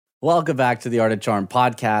Welcome back to the Art of Charm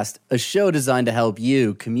podcast, a show designed to help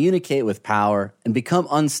you communicate with power and become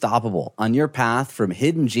unstoppable on your path from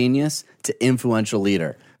hidden genius to influential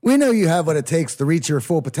leader. We know you have what it takes to reach your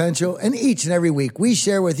full potential, and each and every week we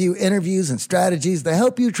share with you interviews and strategies to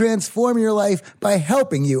help you transform your life by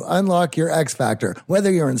helping you unlock your X factor.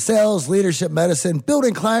 Whether you're in sales, leadership, medicine,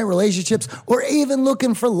 building client relationships, or even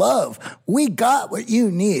looking for love, we got what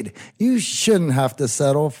you need. You shouldn't have to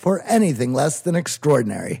settle for anything less than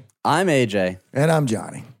extraordinary. I'm AJ. And I'm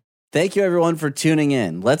Johnny. Thank you everyone for tuning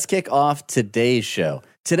in. Let's kick off today's show.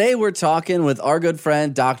 Today, we're talking with our good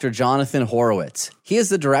friend, Dr. Jonathan Horowitz. He is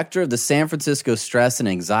the director of the San Francisco Stress and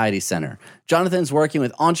Anxiety Center. Jonathan's working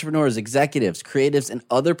with entrepreneurs, executives, creatives, and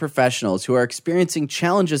other professionals who are experiencing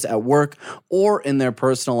challenges at work or in their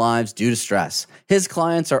personal lives due to stress. His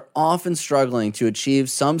clients are often struggling to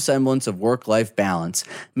achieve some semblance of work-life balance,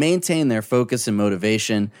 maintain their focus and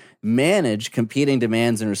motivation, manage competing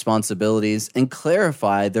demands and responsibilities, and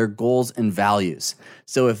clarify their goals and values.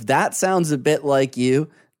 So if that sounds a bit like you,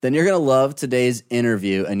 then you're going to love today's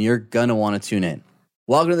interview and you're going to want to tune in.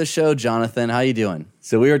 Welcome to the show, Jonathan. How you doing?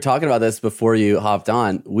 So we were talking about this before you hopped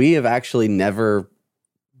on. We have actually never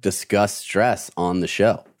discussed stress on the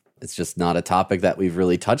show. It's just not a topic that we've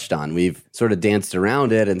really touched on. We've sort of danced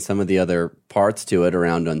around it and some of the other parts to it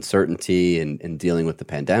around uncertainty and dealing with the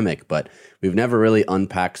pandemic, but we've never really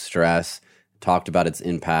unpacked stress, talked about its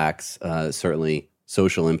impacts, certainly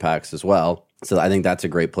social impacts as well. So I think that's a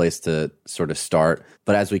great place to sort of start.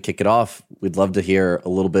 But as we kick it off, we'd love to hear a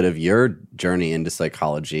little bit of your journey into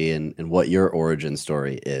psychology and what your origin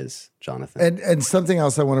story is, Jonathan. And something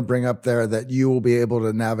else I want to bring up there that you will be able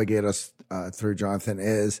to navigate us through, Jonathan,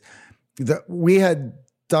 is that we had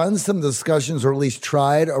done some discussions, or at least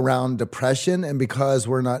tried, around depression, and because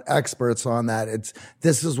we're not experts on that,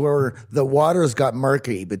 this is where the waters got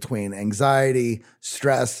murky between anxiety,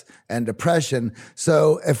 stress, and depression.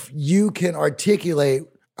 So if you can articulate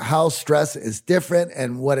how stress is different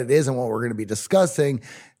and what it is and what we're going to be discussing,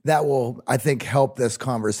 that will, I think, help this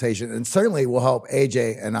conversation, and certainly will help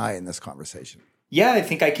AJ and I in this conversation. Yeah, I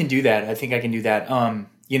think I can do that.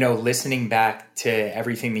 Listening back to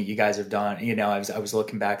everything that you guys have done, I was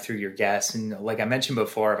looking back through your guests, and like I mentioned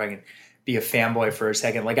before, if I can be a fanboy for a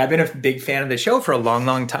second, like I've been a big fan of the show for a long,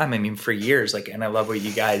 long time. I mean, for years, and I love what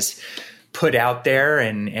you guys put out there,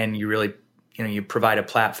 and you really, you provide a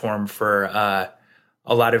platform for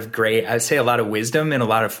a lot of great, I'd say a lot of wisdom in a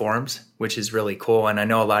lot of forums, which is really cool. And I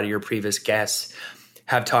know a lot of your previous guests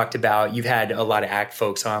have talked about, you've had a lot of ACT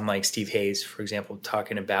folks on, like Steve Hayes, for example,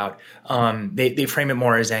 talking about, they frame it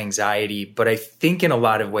more as anxiety, but I think in a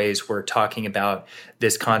lot of ways we're talking about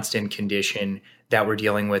this constant condition that we're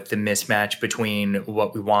dealing with, the mismatch between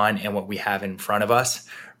what we want and what we have in front of us,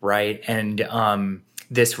 right? And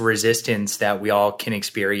this resistance that we all can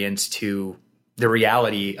experience to the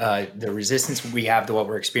reality, the resistance we have to what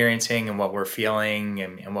we're experiencing and what we're feeling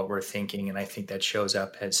and what we're thinking. And I think that shows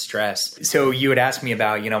up as stress. So you had asked me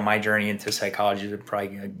about, my journey into psychology is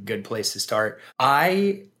probably a good place to start.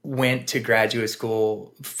 I went to graduate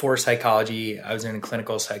school for psychology. I was in a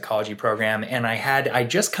clinical psychology program, and I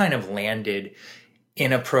just kind of landed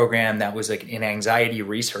in a program that was like an anxiety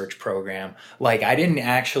research program. Like I didn't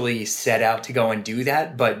actually set out to go and do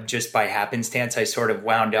that, but just by happenstance, I sort of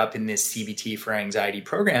wound up in this CBT for anxiety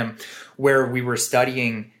program where we were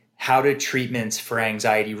studying how do treatments for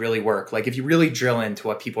anxiety really work? Like if you really drill into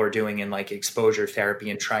what people are doing in like exposure therapy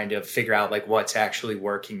and trying to figure out like what's actually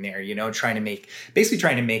working there, trying to make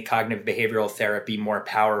cognitive behavioral therapy more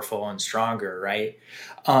powerful and stronger, right?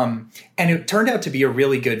 And it turned out to be a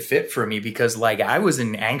really good fit for me because like I was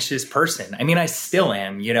an anxious person. I mean, I still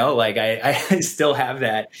am, I still have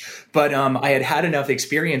that, but I had had enough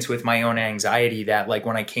experience with my own anxiety that like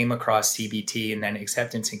when I came across CBT and then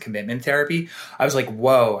acceptance and commitment therapy, I was like,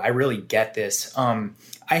 whoa, I really get this.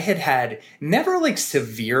 I had never like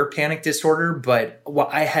severe panic disorder, but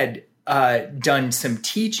I had done some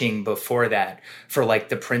teaching before that for like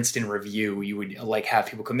the Princeton Review. You would like have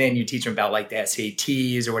people come in, you teach them about like the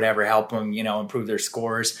SATs or whatever, help them, improve their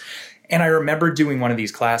scores. And I remember doing one of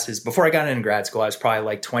these classes before I got into grad school. I was probably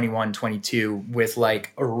like 21, 22 with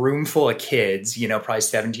like a room full of kids, probably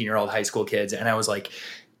 17-year-old high school kids. And I was like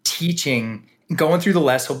teaching, going through the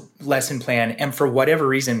lesson plan. And for whatever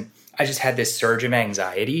reason, I just had this surge of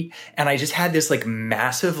anxiety. And I just had this like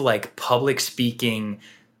massive like public speaking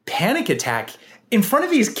panic attack in front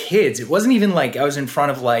of these kids. It wasn't even like I was in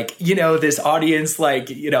front of like, this audience, like,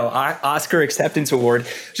 Oscar acceptance award,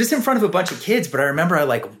 just in front of a bunch of kids. But I remember I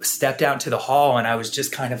like stepped out into the hall and I was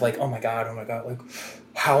just kind of like, oh my God, like,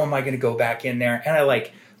 how am I going to go back in there? And I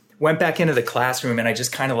like went back into the classroom and I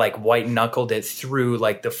just kind of like white knuckled it through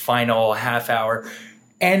like the final half hour.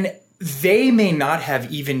 And they may not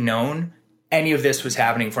have even known any of this was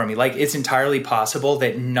happening for me. Like, it's entirely possible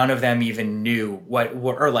that none of them even knew what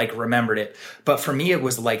or like remembered it. But for me, it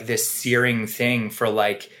was like this searing thing for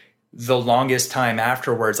like the longest time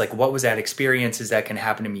afterwards. Like, what was that experience? Is that can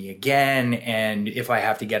happen to me again? And if I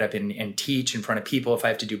have to get up and teach in front of people, if I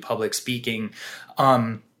have to do public speaking,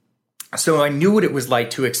 so I knew what it was like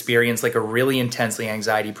to experience like a really intensely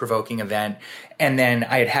anxiety provoking event. And then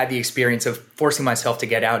I had the experience of forcing myself to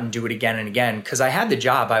get out and do it again and again. Because I had the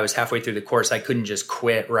job. I was halfway through the course. I couldn't just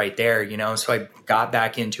quit right there, So I got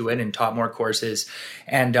back into it and taught more courses.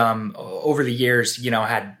 And over the years,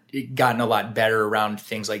 had gotten a lot better around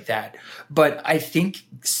things like that. But I think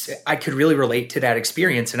I could really relate to that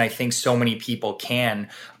experience. And I think so many people can,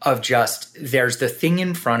 of just, there's the thing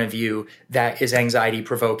in front of you that is anxiety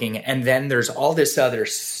provoking. And then there's all this other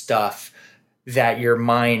stuff that your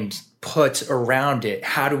mind puts around it.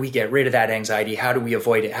 How do we get rid of that anxiety? How do we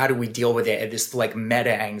avoid it? How do we deal with it? This like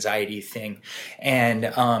meta anxiety thing.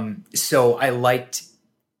 And so I liked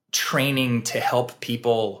training to help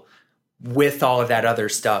people with all of that other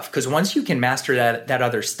stuff. Because once you can master that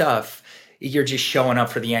other stuff, you're just showing up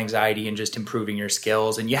for the anxiety and just improving your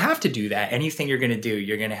skills. And you have to do that. Anything you're going to do,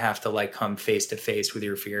 you're going to have to like come face to face with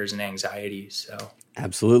your fears and anxieties. So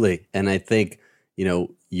absolutely. And I think,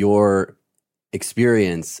 your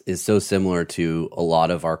experience is so similar to a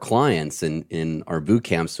lot of our clients in our boot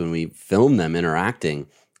camps. When we film them interacting,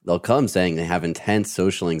 they'll come saying they have intense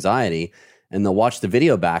social anxiety, and they'll watch the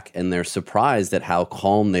video back and they're surprised at how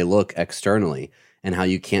calm they look externally and how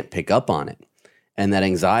you can't pick up on it. And that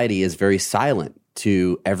anxiety is very silent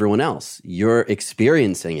to everyone else. You're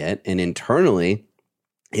experiencing it, and internally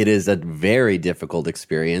it is a very difficult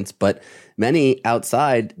experience, but many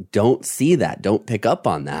outside don't see that, don't pick up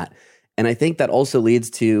on that. And I think that also leads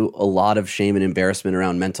to a lot of shame and embarrassment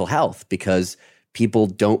around mental health, because people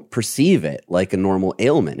don't perceive it like a normal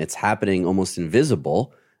ailment. It's happening almost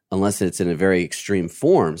invisible unless it's in a very extreme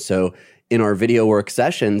form. So in our video work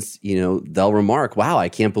sessions, they'll remark, wow, I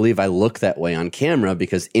can't believe I look that way on camera,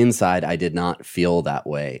 because inside I did not feel that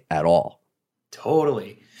way at all.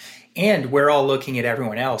 Totally. And we're all looking at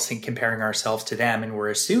everyone else and comparing ourselves to them, and we're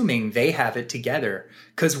assuming they have it together,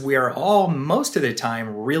 because we're all, most of the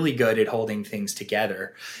time, really good at holding things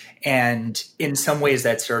together. And in some ways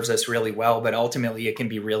that serves us really well, but ultimately it can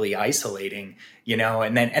be really isolating,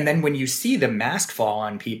 and then when you see the mask fall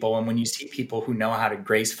on people, and when you see people who know how to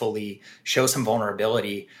gracefully show some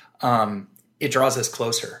vulnerability, it draws us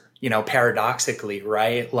closer. Paradoxically,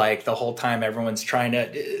 right? Like the whole time everyone's trying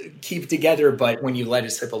to keep together, but when you let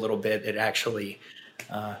it slip a little bit, it actually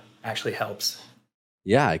helps.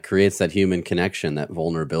 Yeah, it creates that human connection, that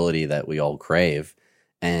vulnerability that we all crave.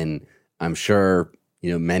 And I'm sure,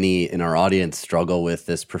 many in our audience struggle with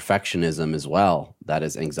this perfectionism as well. That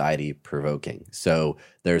is anxiety provoking. So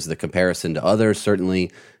there's the comparison to others,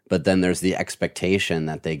 certainly, but then there's the expectation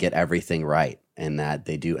that they get everything right and that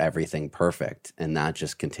they do everything perfect. And that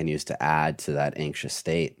just continues to add to that anxious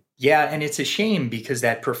state. Yeah. And it's a shame, because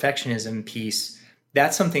that perfectionism piece,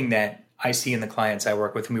 that's something that I see in the clients I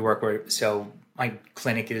work with, and we work with. So my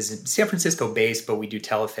clinic is San Francisco based, but we do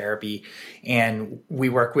teletherapy, and we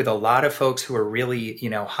work with a lot of folks who are really,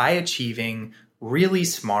 high achieving, really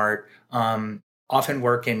smart, often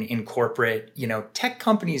work in corporate, tech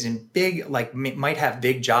companies, and big, like might have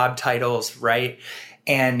big job titles, right?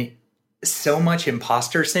 And so much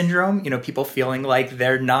imposter syndrome, people feeling like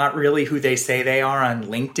they're not really who they say they are on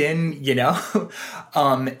LinkedIn,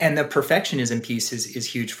 and the perfectionism piece is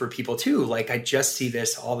huge for people too. Like I just see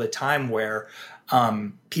this all the time where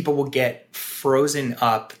people will get frozen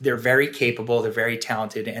up. They're very capable, they're very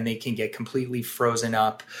talented, and they can get completely frozen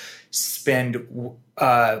up, spend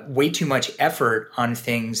way too much effort on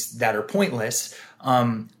things that are pointless,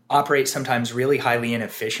 operate sometimes really highly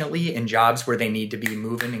inefficiently in jobs where they need to be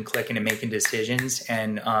moving and clicking and making decisions.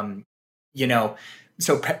 And,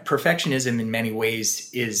 so perfectionism in many ways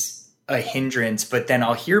is a hindrance, but then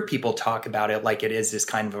I'll hear people talk about it like it is this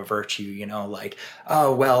kind of a virtue, like,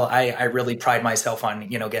 oh, well, I really pride myself on,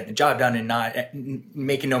 getting the job done and not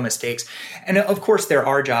making no mistakes. And of course, there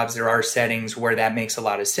are jobs, there are settings where that makes a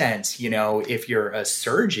lot of sense. If you're a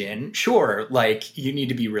surgeon, sure, like you need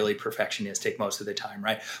to be really perfectionistic most of the time,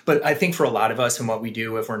 right? But I think for a lot of us and what we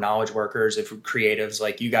do, if we're knowledge workers, if we're creatives,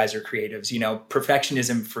 like you guys are creatives,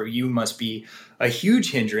 perfectionism for you must be a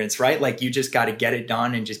huge hindrance, right? Like you just got to get it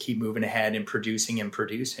done and just keep moving ahead and producing,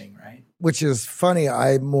 right? Which is funny.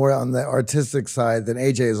 I'm more on the artistic side than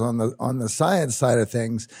AJ is on the science side of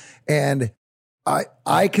things. And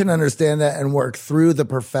I can understand that and work through the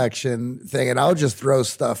perfection thing, and I'll just throw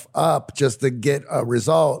stuff up just to get a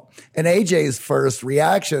result. And AJ's first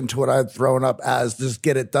reaction to what I've thrown up as just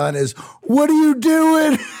get it done is, what are you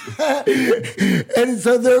doing? And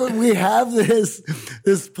so there we have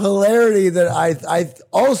this polarity that I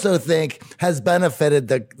also think has benefited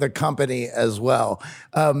the company as well.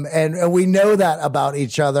 And we know that about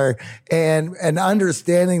each other, and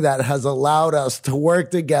understanding that has allowed us to work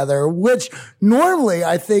together, which normally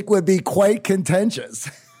I think would be quite contentious.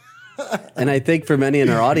 And I think for many in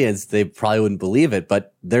our audience, they probably wouldn't believe it,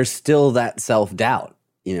 but there's still that self-doubt.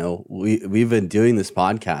 You know, we've been doing this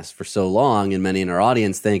podcast for so long, and many in our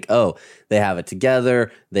audience think, oh, they have it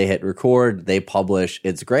together, they hit record, they publish,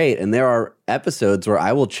 it's great. And there are episodes where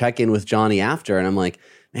I will check in with Johnny after, and I'm like,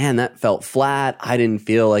 man, that felt flat. I didn't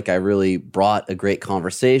feel like I really brought a great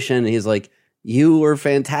conversation. And he's like, you were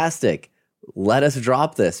fantastic. Let us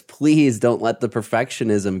drop this. Please don't let the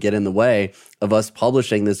perfectionism get in the way of us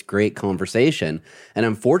publishing this great conversation. And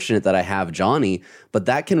I'm fortunate that I have Johnny, but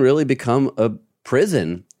that can really become a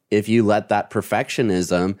prison if you let that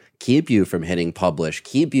perfectionism keep you from hitting publish,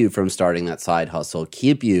 keep you from starting that side hustle,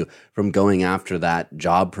 keep you from going after that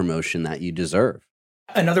job promotion that you deserve.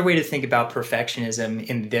 Another way to think about perfectionism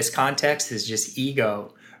in this context is just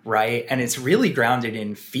ego, right? And it's really grounded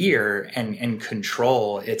in fear and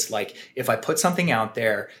control. It's like, if I put something out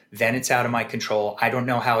there, then it's out of my control. I don't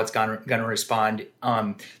know how it's going to respond.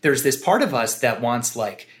 There's this part of us that wants,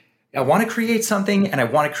 like, I want to create something and I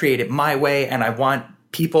want to create it my way. And I want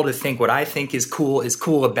people to think what I think is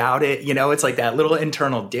cool about it. You know, it's like that little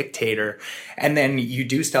internal dictator. And then you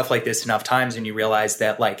do stuff like this enough times and you realize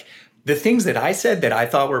that, like, the things that I said that I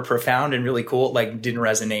thought were profound and really cool, like, didn't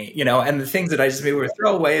resonate, you know, and the things that I just maybe were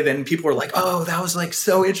throwaway, then people were like, oh, that was, like,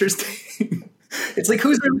 so interesting. It's like,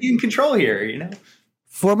 who's really in control here, you know?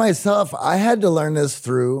 For myself, I had to learn this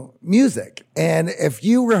through music. And if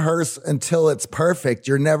you rehearse until it's perfect,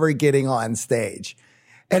 you're never getting on stage.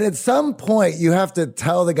 And at some point, you have to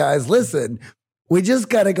tell the guys, listen, we just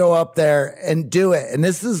got to go up there and do it. And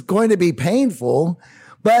this is going to be painful,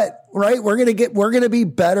 but right, we're going to be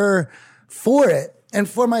better for it. And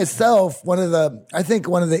for myself, I think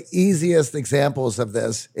one of the easiest examples of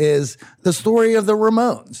this is the story of the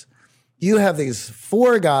Ramones. You have these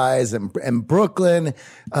four guys in Brooklyn.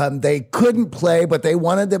 They couldn't play, but they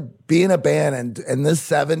wanted to be in a band. And in the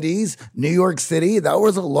 70s, New York City, that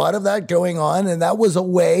was a lot of that going on. And that was a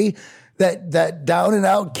way that down and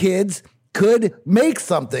out kids could make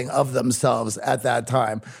something of themselves at that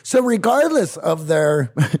time. So regardless of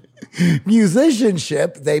their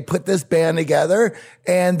musicianship, they put this band together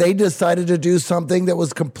and they decided to do something that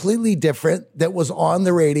was completely different, that was on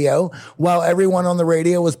the radio, while everyone on the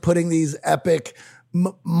radio was putting these epic,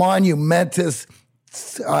 monumentous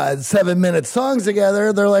 7-minute songs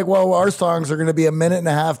together. They're like, well, our songs are going to be 1.5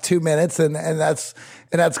 minutes, 2 minutes, and that's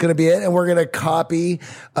going to be it. And we're going to copy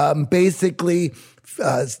basically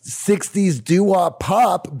 60s doo-wop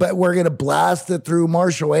pop, but we're going to blast it through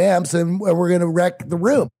Marshall amps and we're going to wreck the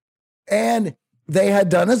room. And they had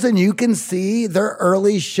done this, and you can see their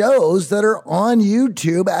early shows that are on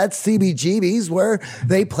YouTube at CBGB's, where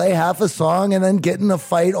they play half a song and then get in a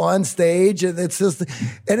fight on stage. And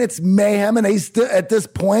it's mayhem. And at this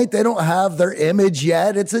point, they don't have their image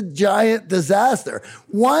yet. It's a giant disaster.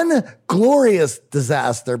 One glorious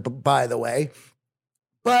disaster, by the way.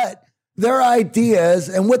 But their ideas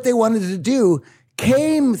and what they wanted to do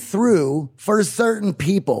came through for certain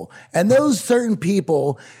people. And those certain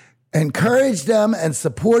people encouraged them and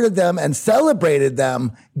supported them and celebrated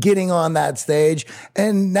them getting on that stage.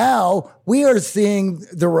 And now we are seeing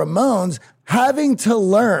the Ramones having to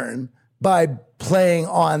learn by playing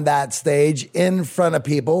on that stage in front of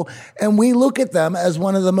people. And we look at them as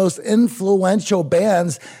one of the most influential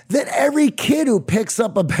bands that every kid who picks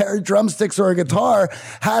up a pair of drumsticks or a guitar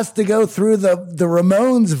has to go through the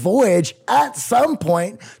Ramones voyage at some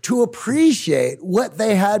point to appreciate what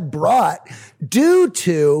they had brought due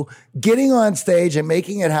to getting on stage and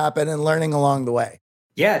making it happen and learning along the way.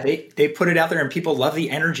 Yeah, they put it out there and people love the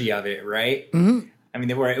energy of it, right? Mm-hmm. I mean,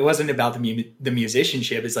 it wasn't about the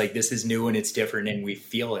musicianship. It's like, this is new and it's different and we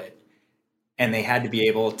feel it. And they had to be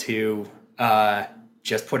able to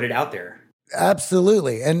just put it out there.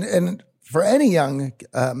 Absolutely. And for any young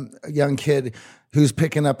kid who's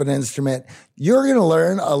picking up an instrument, you're going to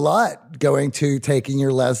learn a lot taking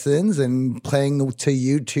your lessons and playing to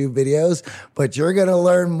YouTube videos, but you're going to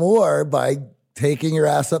learn more by taking your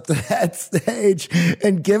ass up to that stage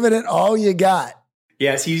and giving it all you got.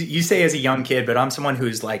 Yes, you say as a young kid, but I'm someone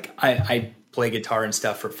who's like, I play guitar and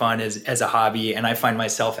stuff for fun as a hobby. And I find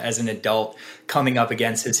myself as an adult coming up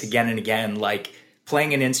against this again and again, like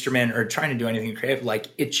playing an instrument or trying to do anything creative. Like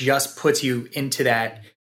it just puts you into that.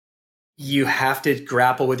 You have to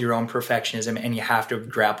grapple with your own perfectionism and you have to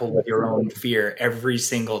grapple with your own fear every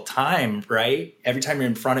single time, right? Every time you're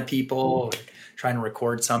in front of people, trying to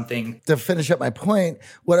record something. To finish up my point,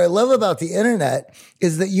 what I love about the internet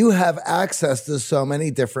is that you have access to so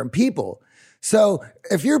many different people. So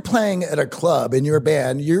if you're playing at a club in your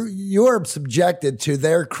band, you're subjected to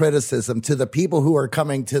their criticism, to the people who are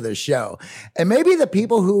coming to the show. And maybe the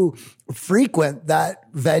people who frequent that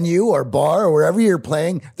venue or bar or wherever you're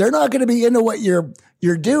playing, they're not going to be into what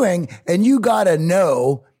you're doing. And you got to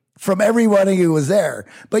know from everyone who was there.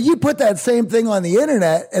 But you put that same thing on the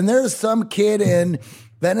internet and there's some kid in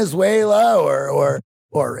Venezuela or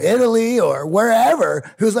Italy or wherever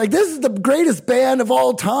who's like, this is the greatest band of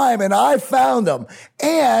all time and I found them.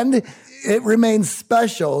 And it remains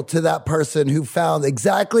special to that person who found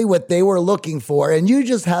exactly what they were looking for. And you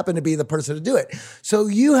just happen to be the person to do it. So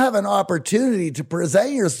you have an opportunity to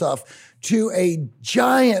present yourself to a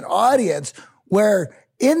giant audience where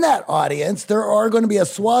in that audience, there are going to be a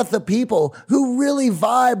swath of people who really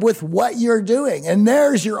vibe with what you're doing. And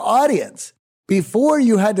there's your audience. Before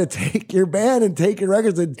you had to take your band and take your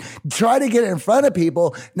records and try to get it in front of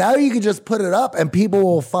people. Now you can just put it up and people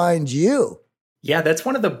will find you. Yeah, that's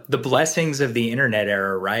one of the blessings of the internet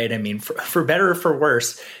era, right? I mean, for better or for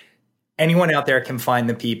worse, anyone out there can find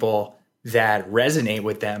the people that resonate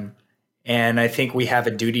with them. And I think we have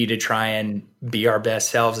a duty to try and be our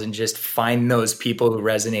best selves and just find those people who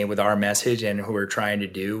resonate with our message and who are trying to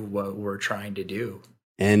do what we're trying to do.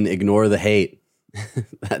 And ignore the hate.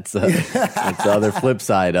 That's the other flip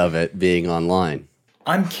side of it, being online.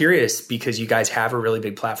 I'm curious because you guys have a really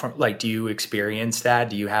big platform. Like, do you experience that?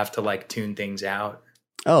 Do you have to like tune things out?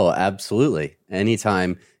 Oh, absolutely.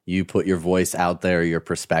 Anytime you put your voice out there, your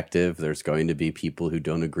perspective, there's going to be people who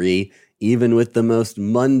don't agree, even with the most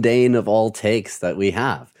mundane of all takes that we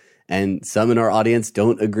have. And some in our audience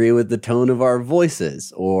don't agree with the tone of our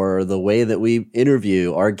voices or the way that we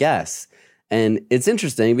interview our guests. And it's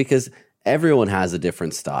interesting because everyone has a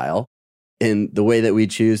different style. And the way that we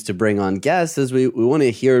choose to bring on guests is we want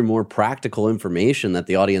to hear more practical information that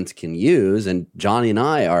the audience can use. And Johnny and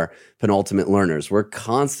I are penultimate learners. We're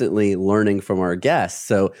constantly learning from our guests.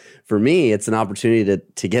 So for me, it's an opportunity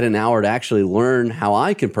to get an hour to actually learn how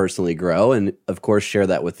I can personally grow and, of course, share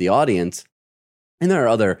that with the audience. And there are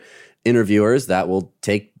other interviewers that will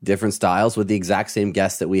take different styles with the exact same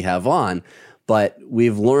guests that we have on. But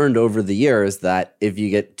we've learned over the years that if you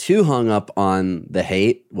get too hung up on the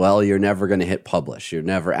hate, well, you're never going to hit publish. You're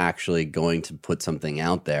never actually going to put something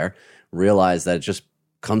out there. Realize that it just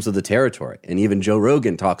comes with the territory. And even Joe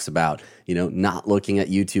Rogan talks about, not looking at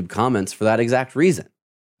YouTube comments for that exact reason.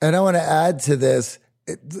 And I want to add to this,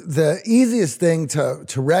 the easiest thing to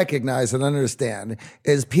recognize and understand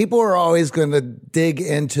is people are always going to dig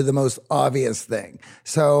into the most obvious thing.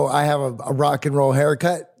 So I have a rock and roll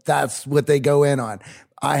haircut. That's what they go in on.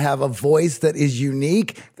 I have a voice that is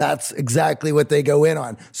unique. That's exactly what they go in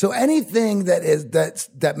on. So anything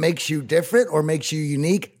that makes you different or makes you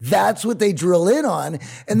unique, that's what they drill in on.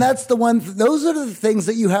 And that's those are the things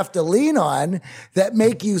that you have to lean on that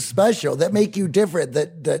make you special, that make you different,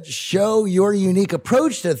 that show your unique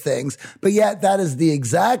approach to things. But yet that is the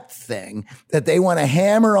exact thing that they want to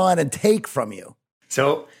hammer on and take from you.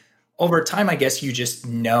 So over time, I guess you just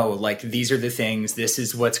know, like, these are the things, this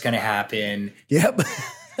is what's going to happen. Yep.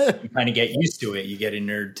 You kind of get used to it. You get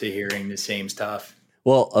inured to hearing the same stuff.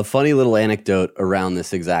 Well, a funny little anecdote around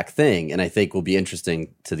this exact thing, and I think will be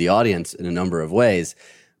interesting to the audience in a number of ways.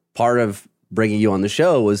 Part of bringing you on the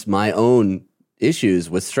show was my own issues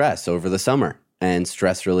with stress over the summer. And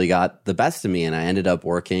stress really got the best of me. And I ended up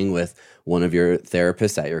working with one of your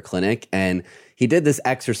therapists at your clinic. And he did this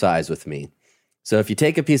exercise with me. So if you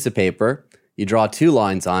take a piece of paper, you draw 2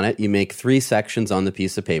 lines on it, you make 3 sections on the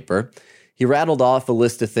piece of paper. He rattled off a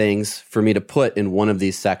list of things for me to put in one of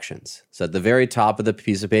these sections. So at the very top of the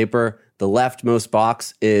piece of paper, the leftmost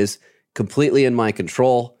box is completely in my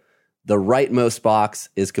control. The rightmost box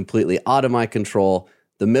is completely out of my control.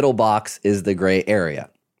 The middle box is the gray area.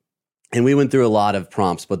 And we went through a lot of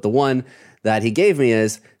prompts, but the one that he gave me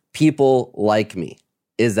is people like me.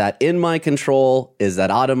 Is that in my control? Is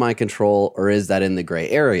that out of my control? Or is that in the gray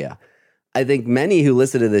area? I think many who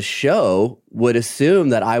listen to this show would assume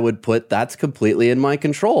that I would put that's completely in my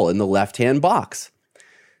control in the left-hand box.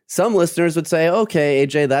 Some listeners would say, okay,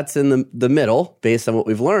 AJ, that's in the middle based on what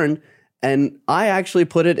we've learned. And I actually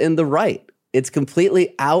put it in the right. It's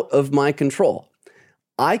completely out of my control.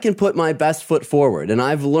 I can put my best foot forward. And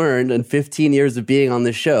I've learned in 15 years of being on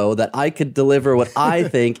the show that I could deliver what I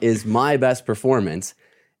think is my best performance,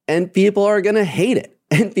 and people are going to hate it.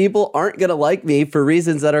 And people aren't going to like me for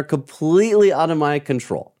reasons that are completely out of my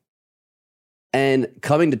control. And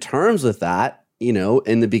coming to terms with that,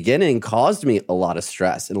 in the beginning caused me a lot of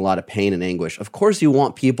stress and a lot of pain and anguish. Of course, you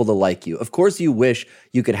want people to like you. Of course, you wish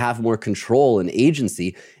you could have more control and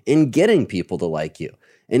agency in getting people to like you.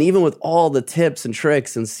 And even with all the tips and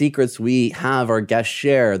tricks and secrets we have our guests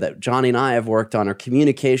share that Johnny and I have worked on, our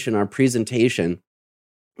communication, our presentation,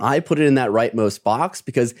 I put it in that rightmost box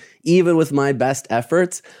because even with my best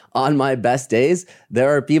efforts on my best days,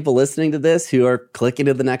 there are people listening to this who are clicking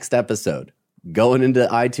to the next episode, going into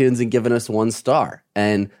iTunes and giving us 1 star.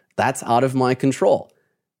 And that's out of my control.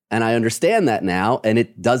 And I understand that now, and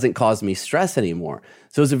it doesn't cause me stress anymore.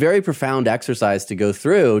 So it's a very profound exercise to go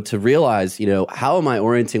through to realize, how am I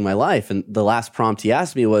orienting my life? And the last prompt he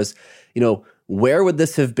asked me was, where would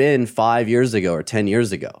this have been 5 years ago or 10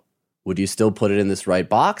 years ago? Would you still put it in this right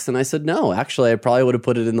box? And I said, no, actually, I probably would have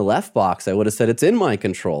put it in the left box. I would have said it's in my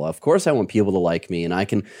control. Of course, I want people to like me and I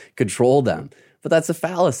can control them. But that's a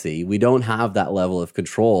fallacy. We don't have that level of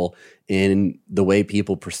control in the way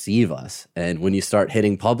people perceive us. And when you start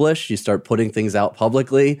hitting publish, you start putting things out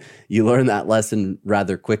publicly, you learn that lesson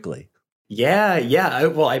rather quickly. Yeah.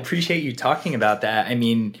 Well, I appreciate you talking about that.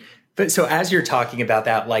 But so as you're talking about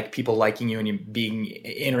that, like people liking you and you being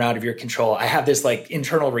in or out of your control, I have this like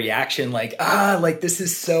internal reaction, like this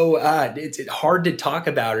is so it's hard to talk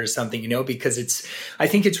about or something, because I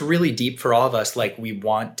think it's really deep for all of us. Like we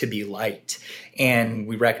want to be liked, and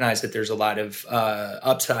we recognize that there's a lot of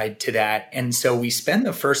upside to that. And so we spend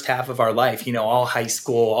the first half of our life, all high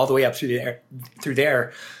school, all the way up through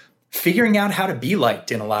there, figuring out how to be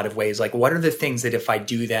liked in a lot of ways. Like, what are the things that if I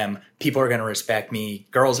do them, people are going to respect me,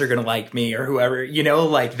 girls are going to like me, or whoever,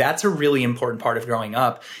 like that's a really important part of growing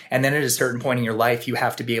up. And then at a certain point in your life, you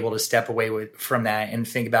have to be able to step away from that and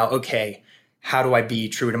think about, okay, how do I be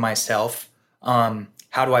true to myself?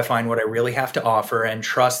 How do I find what I really have to offer and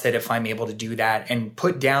trust that if I'm able to do that and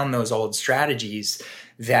put down those old strategies,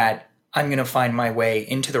 that I'm going to find my way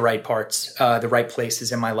into the right parts, the right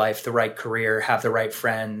places in my life, the right career, have the right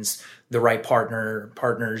friends, the right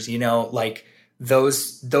partners, like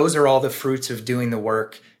those are all the fruits of doing the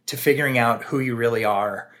work to figuring out who you really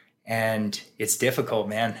are. And it's difficult,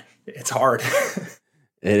 man. It's hard.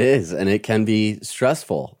 It is. And it can be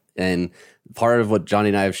stressful. And part of what Johnny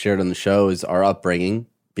and I have shared on the show is our upbringing,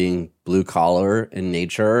 being blue collar in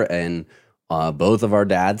nature, and both of our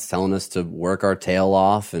dads telling us to work our tail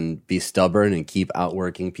off and be stubborn and keep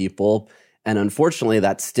outworking people. And unfortunately,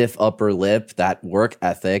 that stiff upper lip, that work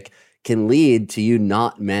ethic can lead to you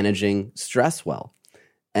not managing stress well.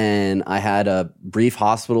 And I had a brief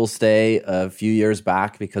hospital stay a few years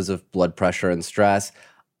back because of blood pressure and stress.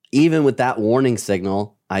 Even with that warning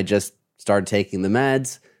signal, I just started taking the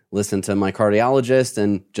meds, listened to my cardiologist,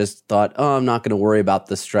 and just thought, I'm not going to worry about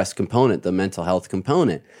the stress component, the mental health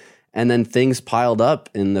component. And then things piled up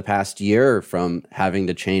in the past year, from having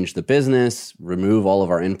to change the business, remove all of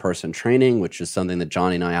our in-person training, which is something that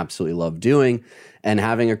Johnny and I absolutely love doing, and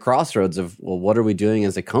having a crossroads of, well, what are we doing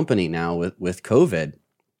as a company now with COVID?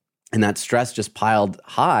 And that stress just piled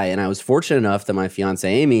high. And I was fortunate enough that my fiance,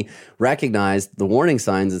 Amy, recognized the warning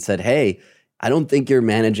signs and said, hey, I don't think you're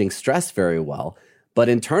managing stress very well. But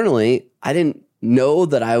internally, I didn't know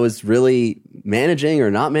that I was really managing or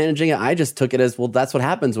not managing it. I just took it as, well, that's what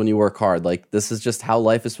happens when you work hard. Like, this is just how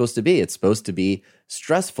life is supposed to be. It's supposed to be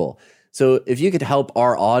stressful. So if you could help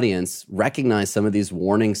our audience recognize some of these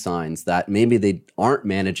warning signs that maybe they aren't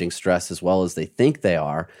managing stress as well as they think they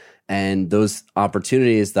are, and those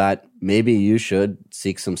opportunities that maybe you should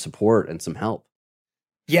seek some support and some help.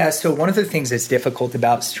 Yeah. So one of the things that's difficult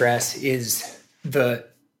about stress is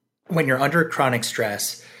when you're under chronic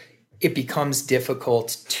stress, it becomes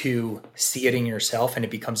difficult to see it in yourself, and it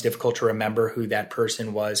becomes difficult to remember who that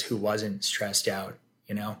person was who wasn't stressed out,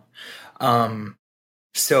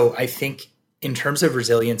 So I think in terms of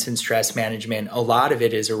resilience and stress management, a lot of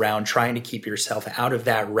it is around trying to keep yourself out of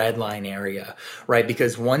that red line area, right?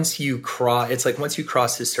 Because once you cross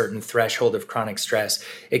this certain threshold of chronic stress,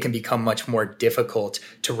 it can become much more difficult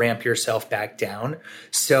to ramp yourself back down.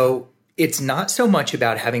 So it's not so much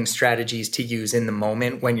about having strategies to use in the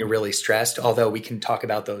moment when you're really stressed, although we can talk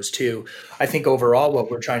about those too. I think overall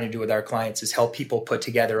what we're trying to do with our clients is help people put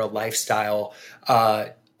together a lifestyle,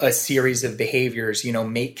 a series of behaviors,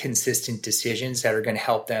 make consistent decisions that are going to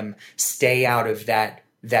help them stay out of that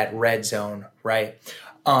red zone, right?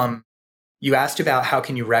 You asked about how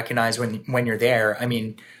can you recognize when you're there. I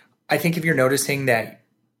mean, I think if you're noticing that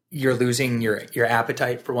you're losing your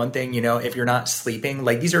appetite for one thing, if you're not sleeping,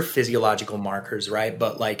 like these are physiological markers, right?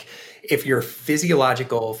 But like if your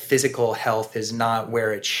physical health is not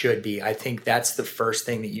where it should be, I think that's the first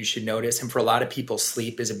thing that you should notice. And for a lot of people,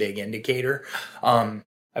 sleep is a big indicator. I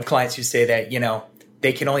have clients who say that,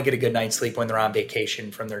 they can only get a good night's sleep when they're on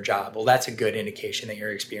vacation from their job. Well, that's a good indication that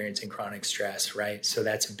you're experiencing chronic stress, right? So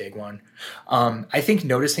that's a big one. I think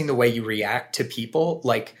noticing the way you react to people,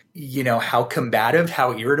 like, how combative,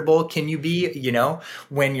 how irritable can you be?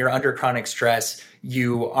 When you're under chronic stress,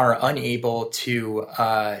 you are unable to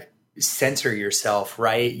censor yourself,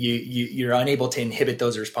 right? You're unable to inhibit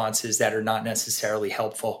those responses that are not necessarily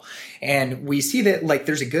helpful. And we see that like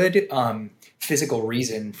there's a good physical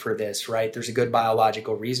reason for this, right? There's a good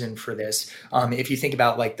biological reason for this. If you think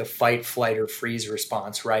about like the fight, flight, or freeze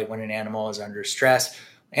response, right? When an animal is under stress,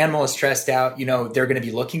 animal is stressed out, they're going to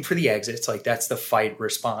be looking for the exits. Like that's the fight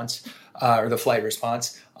response or the flight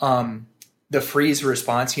response. The freeze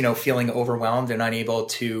response, feeling overwhelmed and unable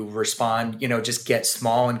to respond, just get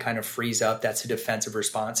small and kind of freeze up. That's a defensive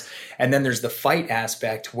response. And then there's the fight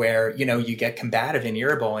aspect where, you get combative and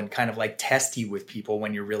irritable and kind of like testy with people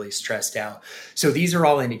when you're really stressed out. So these are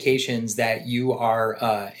all indications that you are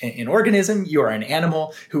an organism, you are an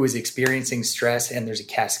animal who is experiencing stress, and there's a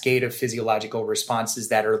cascade of physiological responses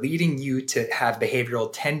that are leading you to have behavioral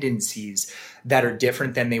tendencies that are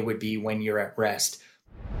different than they would be when you're at rest.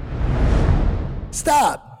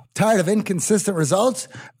 Stop. Tired of inconsistent results?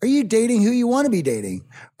 Are you dating who you want to be dating?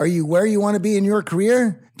 Are you where you want to be in your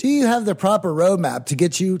career? Do you have the proper roadmap to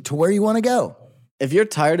get you to where you want to go? If you're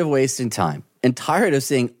tired of wasting time and tired of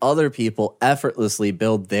seeing other people effortlessly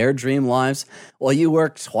build their dream lives while you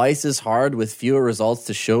work twice as hard with fewer results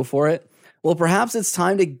to show for it, well, perhaps it's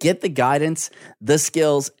time to get the guidance, the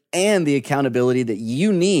skills, and the accountability that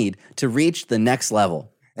you need to reach the next level.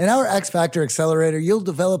 In our X Factor Accelerator, you'll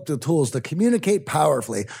develop the tools to communicate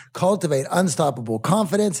powerfully, cultivate unstoppable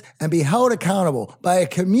confidence, and be held accountable by a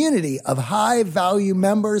community of high-value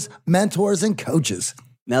members, mentors, and coaches.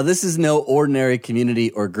 Now, this is no ordinary community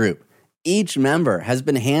or group. Each member has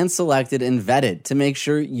been hand-selected and vetted to make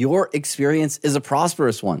sure your experience is a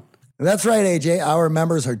prosperous one. That's right, AJ. Our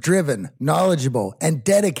members are driven, knowledgeable, and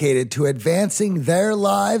dedicated to advancing their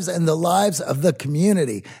lives and the lives of the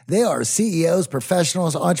community. They are CEOs,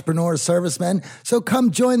 professionals, entrepreneurs, servicemen, so come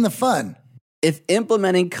join the fun. If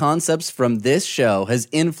implementing concepts from this show has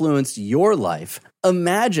influenced your life,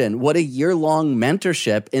 imagine what a year-long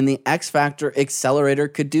mentorship in the X Factor Accelerator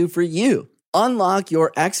could do for you. Unlock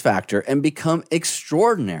your X Factor and become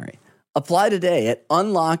extraordinary. Apply today at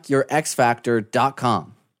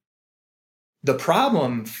unlockyourxfactor.com. The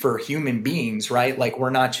problem for human beings, right? Like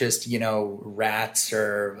we're not just, rats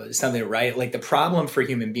or something, right? Like the problem for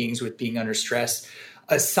human beings with being under stress,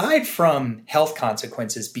 aside from health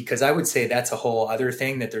consequences, because I would say that's a whole other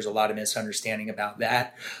thing that there's a lot of misunderstanding about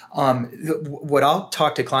that. What I'll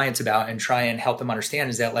talk to clients about and try and help them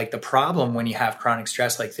understand is that like the problem when you have chronic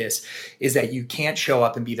stress like this is that you can't show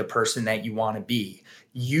up and be the person that you want to be.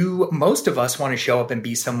 Most of us want to show up and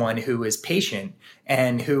be someone who is patient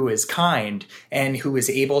and who is kind and who is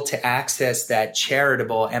able to access that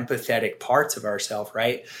charitable, empathetic parts of ourselves,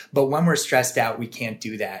 right? But when we're stressed out, we can't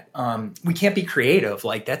do that. We can't be creative.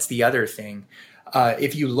 Like that's the other thing.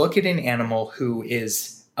 If you look at an animal who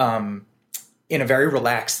is in a very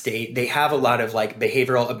relaxed state, they have a lot of like a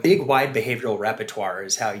big wide behavioral repertoire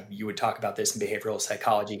is how you would talk about this in behavioral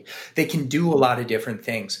psychology. They can do a lot of different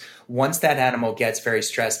things. Once that animal gets very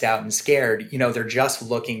stressed out and scared, they're just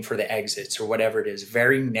looking for the exits or whatever it is,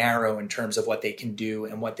 very narrow in terms of what they can do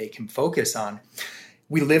and what they can focus on.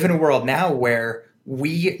 We live in a world now where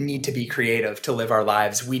we need to be creative to live our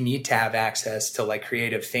lives. We need to have access to like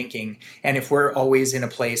creative thinking. And if we're always in a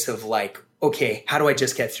place of like, okay, how do I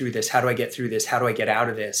just get through this? How do I get through this? How do I get out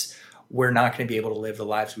of this? We're not going to be able to live the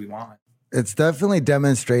lives we want. It's definitely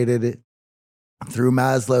demonstrated through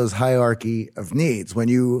Maslow's hierarchy of needs. When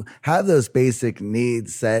you have those basic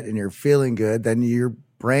needs set and you're feeling good, then your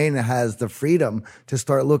brain has the freedom to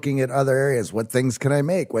start looking at other areas. What things can I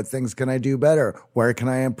make? What things can I do better? Where can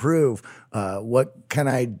I improve? What can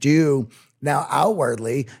I do now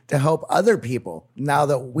outwardly to help other people now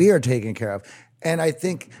that we are taken care of? And I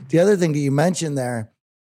think the other thing that you mentioned there,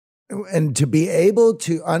 and to be able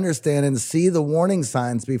to understand and see the warning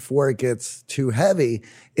signs before it gets too heavy,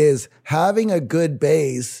 is having a good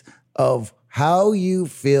base of how you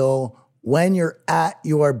feel when you're at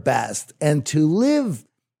your best, and to live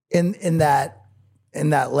in that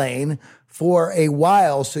lane for a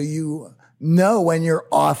while so you know when you're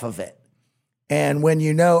off of it. And when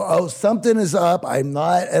you know, oh, something is up, I'm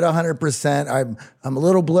not at 100%, I'm a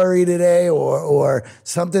little blurry today, or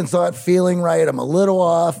something's not feeling right, I'm a little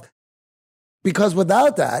off. Because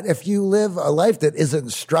without that, if you live a life that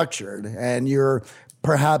isn't structured and you're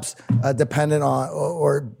perhaps dependent on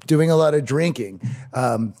or doing a lot of drinking.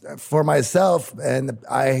 For myself, and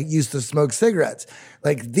I used to smoke cigarettes.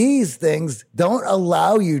 Like, these things don't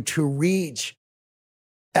allow you to reach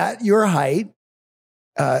at your height,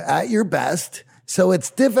 at your best. So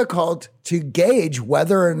it's difficult to gauge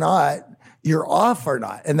whether or not you're off or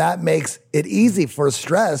not. And that makes it easy for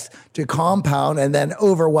stress to compound and then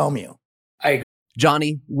overwhelm you.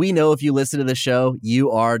 Johnny, we know if you listen to the show,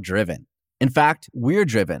 you are driven. In fact, we're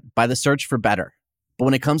driven by the search for better. But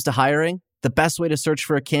when it comes to hiring, the best way to search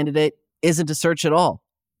for a candidate isn't to search at all.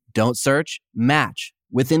 Don't search, match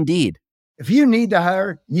with Indeed. If you need to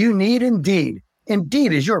hire, you need Indeed.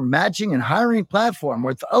 Indeed is your matching and hiring platform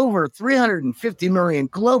with over 350 million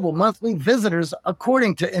global monthly visitors,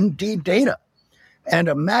 according to Indeed data, and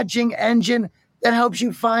a matching engine that helps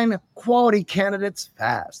you find quality candidates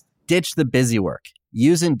fast. Ditch the busy work.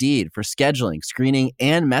 Use Indeed for scheduling, screening,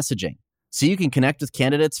 and messaging so you can connect with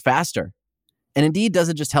candidates faster. And Indeed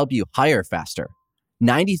doesn't just help you hire faster.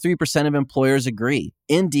 93% of employers agree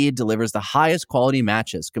Indeed delivers the highest quality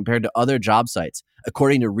matches compared to other job sites,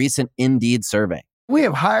 according to a recent Indeed survey. We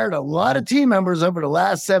have hired a lot of team members over the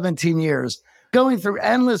last 17 years. Going through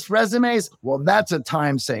endless resumes, well, that's a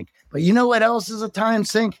time sink. But you know what else is a time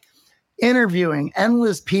sink? Interviewing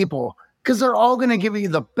endless people, because they're all going to give you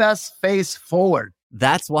the best face forward.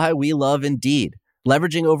 That's why we love Indeed,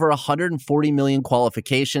 leveraging over 140 million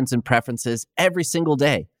qualifications and preferences every single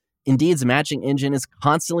day. Indeed's matching engine is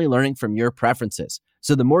constantly learning from your preferences.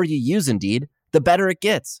 So the more you use Indeed, the better it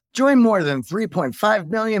gets. Join more than 3.5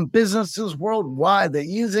 million businesses worldwide that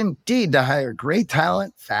use Indeed to hire great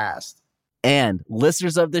talent fast. And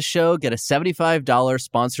listeners of this show get a $75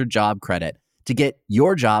 sponsored job credit to get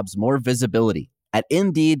your jobs more visibility at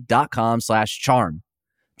Indeed.com/charm.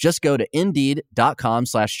 Just go to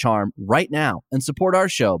Indeed.com/charm right now and support our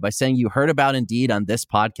show by saying you heard about Indeed on this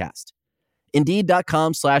podcast.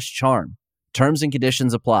 Indeed.com/charm. Terms and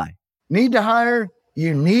conditions apply. Need to hire?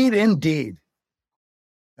 You need Indeed.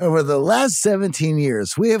 Over the last 17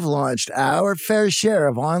 years, we have launched our fair share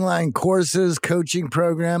of online courses, coaching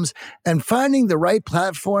programs, and finding the right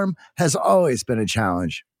platform has always been a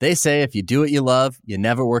challenge. They say if you do what you love, you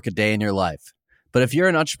never work a day in your life. But if you're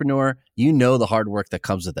an entrepreneur, you know the hard work that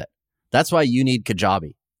comes with it. That's why you need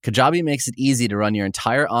Kajabi. Kajabi makes it easy to run your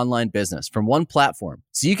entire online business from one platform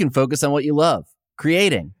so you can focus on what you love,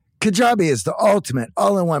 creating. Kajabi is the ultimate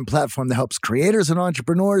all-in-one platform that helps creators and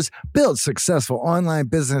entrepreneurs build successful online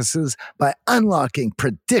businesses by unlocking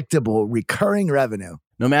predictable, recurring revenue.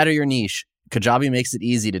 No matter your niche, Kajabi makes it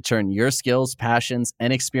easy to turn your skills, passions,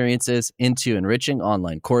 and experiences into enriching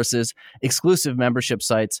online courses, exclusive membership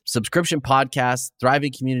sites, subscription podcasts,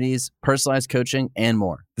 thriving communities, personalized coaching, and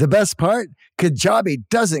more. The best part? Kajabi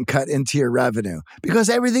doesn't cut into your revenue because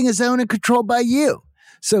everything is owned and controlled by you.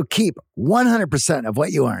 So keep 100% of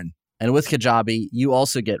what you earn. And with Kajabi, you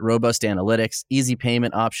also get robust analytics, easy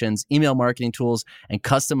payment options, email marketing tools, and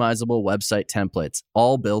customizable website templates,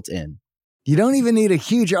 all built in. You don't even need a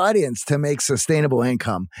huge audience to make sustainable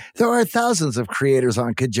income. There are thousands of creators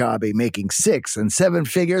on Kajabi making 6 and 7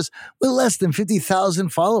 figures with less than 50,000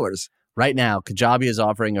 followers. Right now, Kajabi is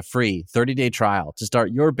offering a free 30-day trial to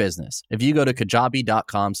start your business if you go to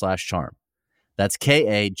kajabi.com/charm. That's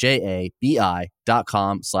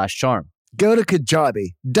Kajabi.com/charm. Go to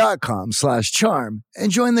kajabi.com/charm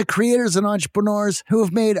and join the creators and entrepreneurs who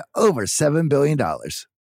have made over $7 billion.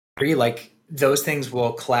 Like, those things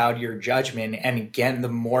will cloud your judgment. And again, the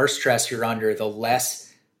more stress you're under, the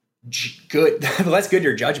less good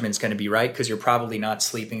your judgment's going to be, right? Because you're probably not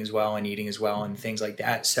sleeping as well and eating as well and things like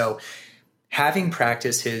that. So having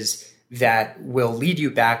practices that will lead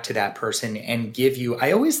you back to that person and give you,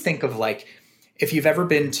 I always think of like, if you've ever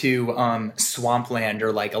been to swampland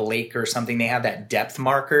or like a lake or something, they have that depth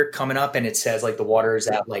marker coming up and it says like the water is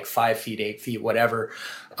at like 5 feet, 8 feet, whatever.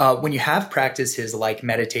 When you have practices like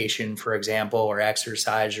meditation, for example, or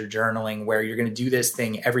exercise or journaling, where you're going to do this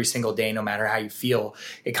thing every single day, no matter how you feel,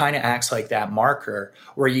 it kind of acts like that marker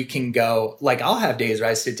where you can go, like, I'll have days where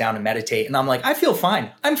I sit down and meditate and I'm like, I feel fine.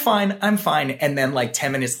 I'm fine. And then like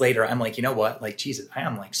 10 minutes later, I'm like, you know what? Like, Jesus, I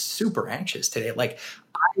am like super anxious today. Like,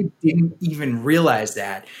 I didn't even realize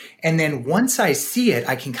that. And then once I see it,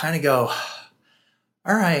 I can kind of go,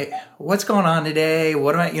 all right, what's going on today?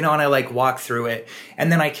 What am I, and I like walk through it, and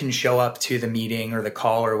then I can show up to the meeting or the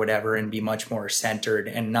call or whatever and be much more centered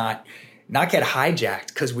and not not get hijacked,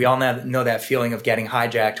 because we all know that feeling of getting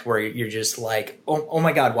hijacked where you're just like, oh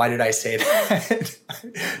my God, why did I say that?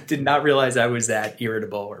 Did not realize I was that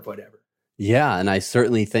irritable or whatever. Yeah. And I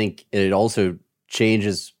certainly think it also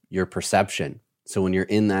changes your perception. So when you're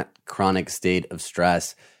in that chronic state of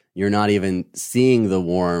stress, you're not even seeing the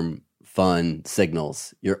warm, fun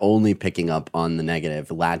signals. You're only picking up on the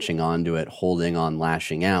negative, latching onto it, holding on,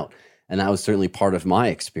 lashing out. And that was certainly part of my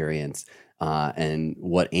experience. And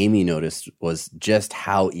what Amy noticed was just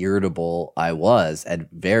how irritable I was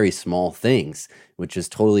at very small things, which is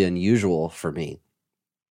totally unusual for me.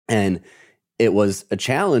 And it was a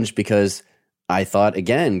challenge because I thought,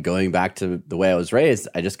 again, going back to the way I was raised,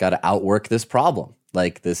 I just got to outwork this problem.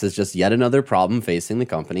 Like, this is just yet another problem facing the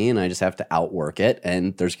company, and I just have to outwork it.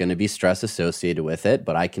 And there's going to be stress associated with it,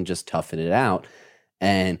 but I can just toughen it out.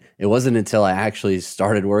 And it wasn't until I actually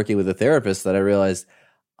started working with a therapist that I realized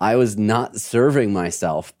I was not serving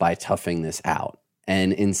myself by toughing this out.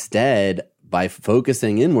 And instead, by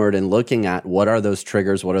focusing inward and looking at what are those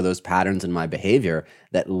triggers, what are those patterns in my behavior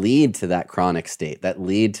that lead to that chronic state, that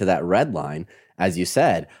lead to that red line, as you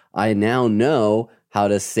said, I now know how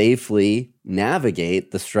to safely navigate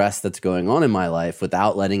the stress that's going on in my life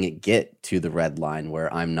without letting it get to the red line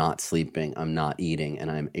where I'm not sleeping, I'm not eating, and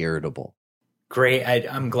I'm irritable. Great.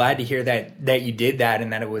 I'm glad to hear that you did that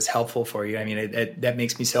and that it was helpful for you. I mean, that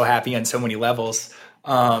makes me so happy on so many levels.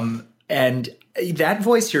 And that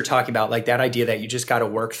voice you're talking about, like that idea that you just got to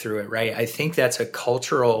work through it, right? I think that's a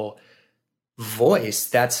cultural voice.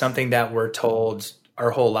 That's something that we're told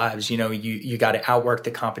our whole lives. You know, you got to outwork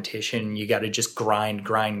the competition. You got to just grind.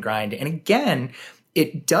 And again,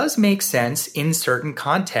 it does make sense in certain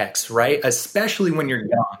contexts, right? Especially when you're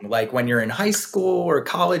young, like when you're in high school or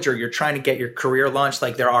college, or you're trying to get your career launched.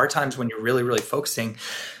 Like, there are times when you're really, really focusing.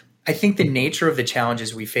 I think the nature of the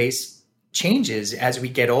challenges we face changes as we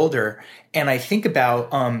get older. And I think about,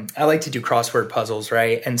 I like to do crossword puzzles,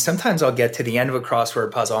 right? And sometimes I'll get to the end of a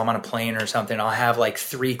crossword puzzle. I'm on a plane or something. I'll have like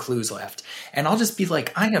 3 clues left. And I'll just be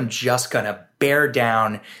like, I am just going to bear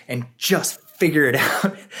down and just figure it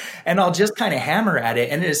out. And I'll just kind of hammer at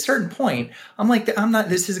it. And at a certain point, I'm like,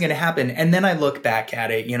 this is going to happen. And then I look back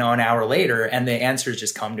at it, an hour later, and the answers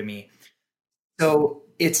just come to me. So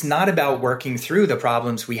it's not about working through the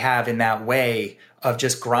problems we have in that way of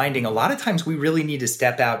just grinding. A lot of times we really need to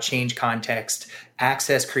step out, change context,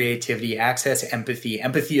 access creativity, access empathy.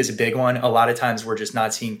 Empathy is a big one. A lot of times we're just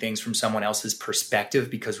not seeing things from someone else's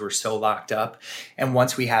perspective because we're so locked up. And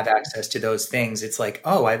once we have access to those things, it's like,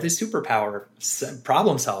 oh, I have this superpower,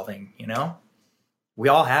 problem solving, We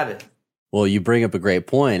all have it. Well, you bring up a great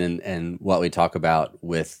point, and what we talk about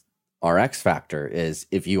with our X factor is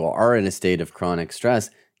if you are in a state of chronic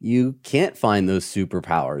stress, you can't find those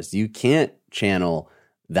superpowers. You can't channel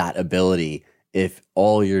that ability if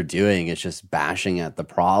all you're doing is just bashing at the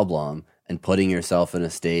problem and putting yourself in a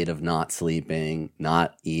state of not sleeping,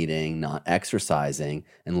 not eating, not exercising,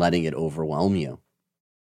 and letting it overwhelm you.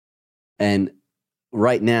 And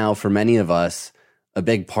right now, for many of us, a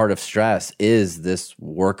big part of stress is this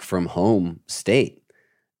work from home state.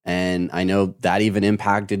 And I know that even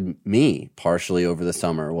impacted me partially over the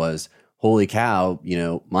summer. Was, holy cow,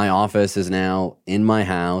 my office is now in my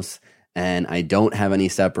house and I don't have any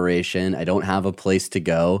separation. I don't have a place to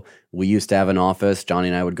go. We used to have an office. Johnny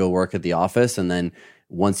and I would go work at the office. And then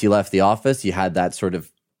once you left the office, you had that sort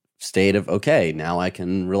of state of, okay, now I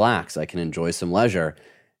can relax. I can enjoy some leisure.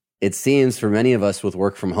 It seems for many of us with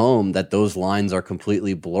work from home that those lines are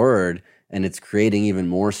completely blurred, and it's creating even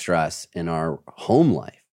more stress in our home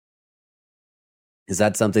life. Is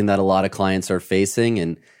that something that a lot of clients are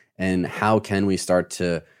facing? And how can we start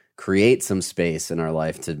to create some space in our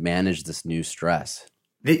life to manage this new stress?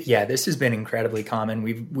 Yeah, this has been incredibly common.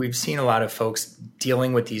 We've seen a lot of folks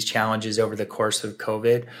dealing with these challenges over the course of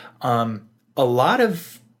COVID. A lot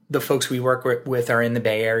of the folks we work with are in the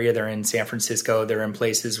Bay Area. They're in San Francisco. They're in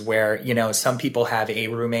places where, some people have a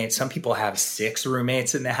roommate. Some people have 6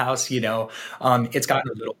 roommates in the house. It's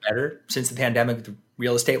gotten a little better since the pandemic,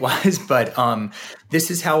 real estate wise, but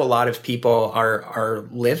this is how a lot of people are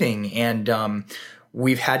living. And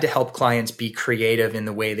we've had to help clients be creative in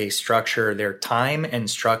the way they structure their time and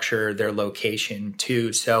structure their location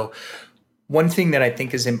too. So one thing that I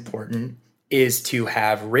think is important is to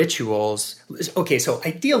have rituals. Okay, so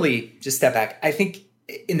ideally, just step back. I think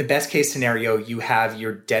in the best case scenario, you have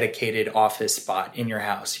your dedicated office spot in your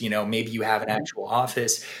house. Maybe you have an actual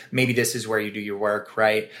office. Maybe this is where you do your work,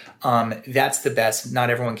 right? That's the best. Not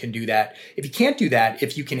everyone can do that. If you can't do that,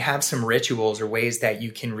 if you can have some rituals or ways that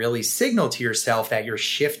you can really signal to yourself that you're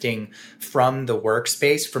shifting from the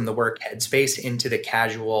workspace, from the work headspace into the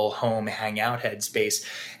casual home hangout headspace.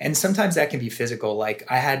 And sometimes that can be physical. Like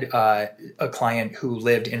I had a client who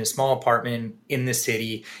lived in a small apartment in the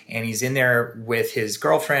city, and he's in there with his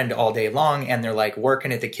girlfriend all day long, and they're like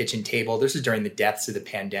working at the kitchen table. This is during the depths of the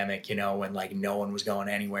pandemic, when like no one was going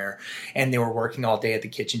anywhere, and they were working all day at the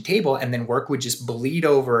kitchen table, and then work would just bleed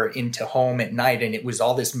over into home at night, and it was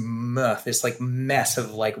all this like mess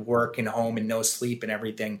of like work and home and no sleep and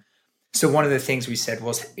everything. So one of the things we said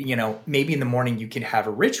was, maybe in the morning you can have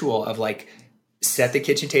a ritual of like set the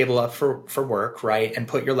kitchen table up for work, right? And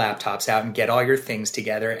put your laptops out and get all your things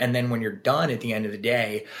together. And then when you're done at the end of the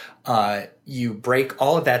day, you break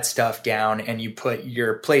all of that stuff down and you put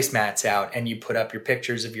your placemats out and you put up your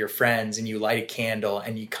pictures of your friends and you light a candle,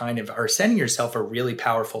 and you kind of are sending yourself a really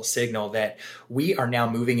powerful signal that we are now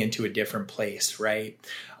moving into a different place, right?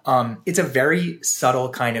 It's a very subtle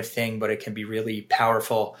kind of thing, but it can be really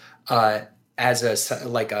powerful as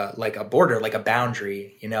a border, like a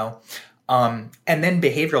boundary, and then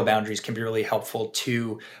behavioral boundaries can be really helpful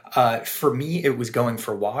too. For me, it was going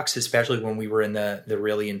for walks, especially when we were in the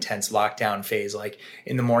really intense lockdown phase. Like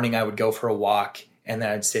in the morning, I would go for a walk and then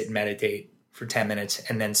I'd sit and meditate for 10 minutes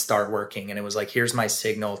and then start working. And it was like, here's my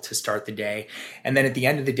signal to start the day. And then at the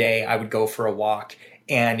end of the day, I would go for a walk.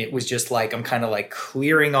 And it was just like, I'm kind of like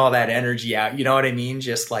clearing all that energy out. You know what I mean?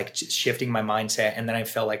 Just like shifting my mindset. And then I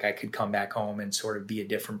felt like I could come back home and sort of be a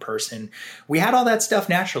different person. We had all that stuff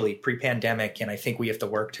naturally pre-pandemic, and I think we have to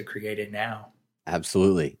work to create it now.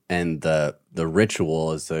 Absolutely. And the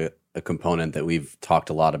ritual is a component that we've talked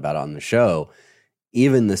a lot about on the show.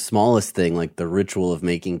 Even the smallest thing, like the ritual of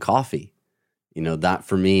making coffee, that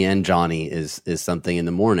for me and Johnny is something in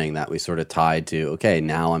the morning that we sort of tied to, okay,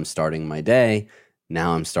 now I'm starting my day.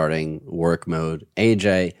 Now I'm starting work mode,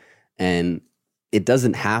 AJ, and it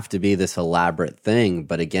doesn't have to be this elaborate thing.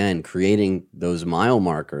 But again, creating those mile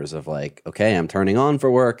markers of like, okay, I'm turning on for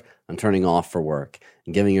work, I'm turning off for work,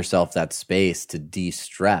 and giving yourself that space to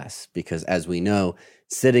de-stress. Because as we know,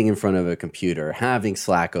 sitting in front of a computer, having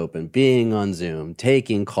Slack open, being on Zoom,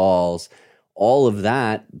 taking calls, all of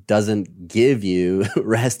that doesn't give you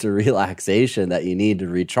rest or relaxation that you need to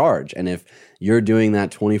recharge. And if you're doing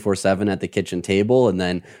that 24/7 at the kitchen table and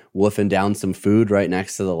then woofing down some food right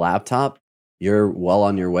next to the laptop, you're well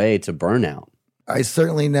on your way to burnout. I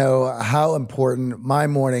certainly know how important my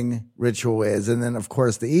morning ritual is, and then of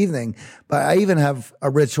course the evening. But I even have a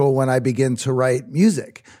ritual when I begin to write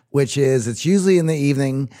music, which is it's usually in the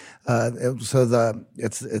evening.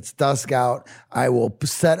 It's dusk out. I will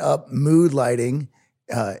set up mood lighting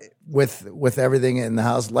with everything in the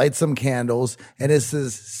house, light some candles, and this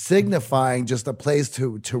is signifying just a place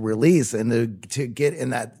to release and to get in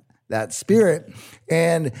that spirit.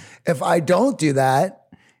 And if I don't do that,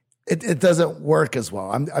 it doesn't work as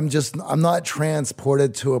well. I'm not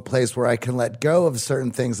transported to a place where I can let go of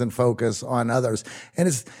certain things and focus on others.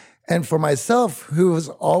 And for myself, who has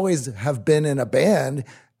always have been in a band,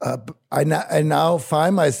 I now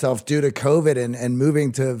find myself due to COVID and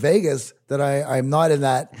moving to Vegas that I'm not in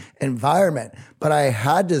that environment, but I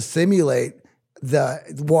had to simulate the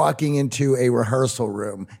walking into a rehearsal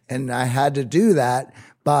room. And I had to do that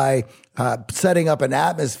by setting up an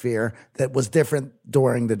atmosphere that was different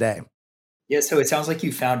during the day. Yeah, so it sounds like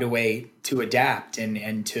you found a way to adapt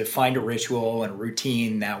and to find a ritual and a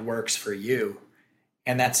routine that works for you.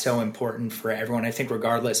 And that's so important for everyone, I think,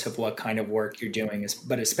 regardless of what kind of work you're doing,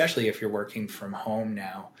 but especially if you're working from home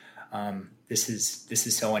now. This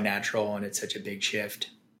is so unnatural, and it's such a big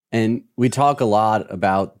shift. And we talk a lot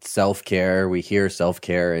about self-care. We hear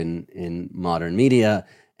self-care in modern media,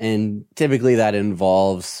 and typically that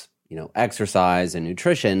involves, exercise and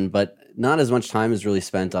nutrition, but not as much time is really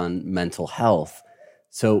spent on mental health.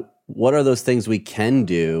 So what are those things we can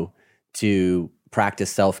do to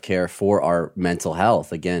practice self-care for our mental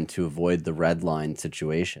health, again, to avoid the red line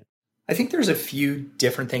situation? I think there's a few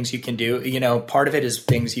different things you can do. Part of it is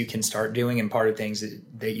things you can start doing and part of things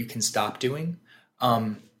that you can stop doing.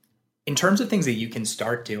 In terms of things that you can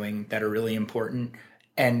start doing that are really important,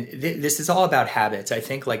 and this is all about habits. I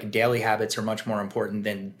think like daily habits are much more important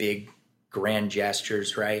than big grand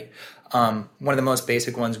gestures, right? One of the most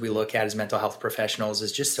basic ones we look at as mental health professionals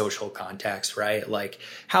is just social context, right? Like,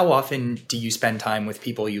 how often do you spend time with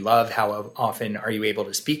people you love? How often are you able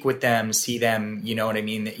to speak with them, see them, you know what I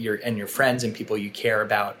mean? That your friends and people you care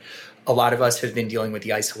about. A lot of us have been dealing with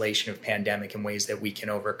the isolation of pandemic and ways that we can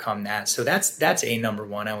overcome that. So that's a number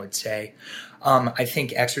one, I would say. I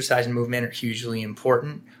think exercise and movement are hugely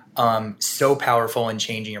important. So powerful in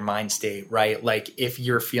changing your mind state, right? Like if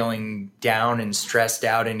you're feeling down and stressed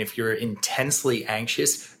out and if you're intensely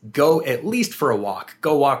anxious, go at least for a walk,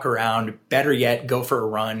 go walk around, better yet, go for a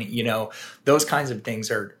run, you know, those kinds of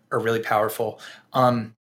things are really powerful.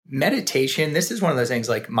 Meditation, this is one of those things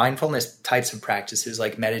like mindfulness types of practices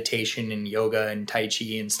like meditation and yoga and Tai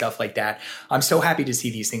Chi and stuff like that. I'm so happy to see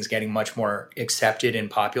these things getting much more accepted and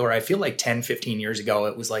popular. I feel like 10, 15 years ago,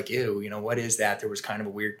 it was like, ew, you know, what is that? There was kind of a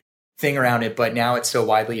weird thing around it, but now it's so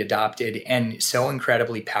widely adopted and so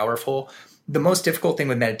incredibly powerful. The most difficult thing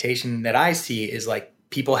with meditation that I see is like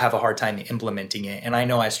people have a hard time implementing it. And I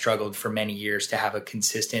know I struggled for many years to have a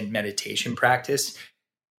consistent meditation practice.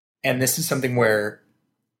 And this is something where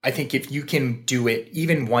I think if you can do it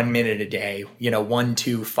even 1 minute a day, you know, 1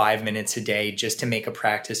 to 5 minutes a day, just to make a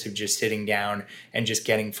practice of just sitting down and just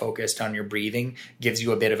getting focused on your breathing gives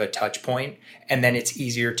you a bit of a touch point. And then it's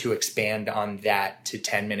easier to expand on that to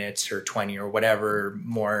 10 minutes or 20 or whatever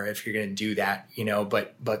more if you're going to do that, you know,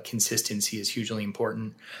 but consistency is hugely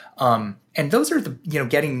important. And those are the, you know,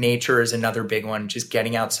 getting nature is another big one. Just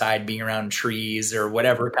getting outside, being around trees or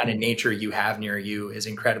whatever kind of nature you have near you is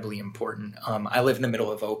incredibly important. I live in the middle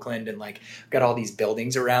of Oakland and like got all these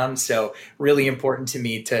buildings around. So really important to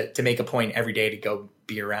me to make a point every day to go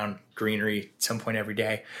be around greenery at some point every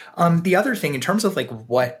day. The other thing in terms of like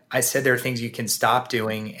what I said, there are things you can stop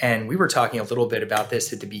doing. And we were talking a little bit about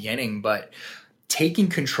this at the beginning, but taking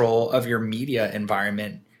control of your media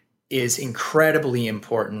environment is incredibly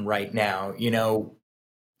important right now. You know,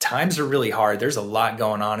 times are really hard. There's a lot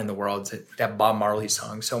going on in the world. That Bob Marley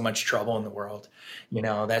song, So Much Trouble in the World. You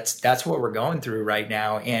know, that's what we're going through right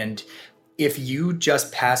now. And if you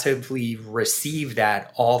just passively receive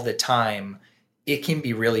that all the time, it can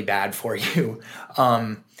be really bad for you.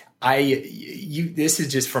 This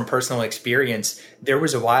is just from personal experience. There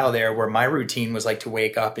was a while there where my routine was like to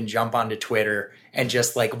wake up and jump onto Twitter and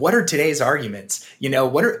just like, what are today's arguments? You know,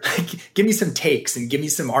 give me some takes and give me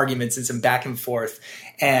some arguments and some back and forth.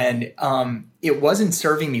 And it wasn't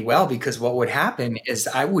serving me well because what would happen is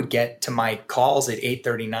I would get to my calls at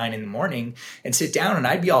 8:39 in the morning and sit down and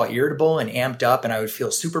I'd be all irritable and amped up and I would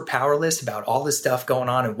feel super powerless about all this stuff going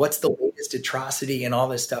on and what's the latest atrocity and all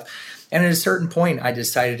this stuff. And at a certain point, I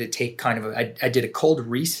decided to take I did a cold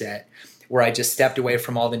reset where I just stepped away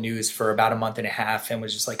from all the news for about a month and a half and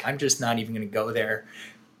was just like, I'm just not even going to go there.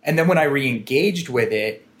 And then when I re-engaged with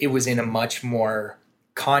it, it was in a much more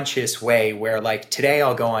conscious way where like today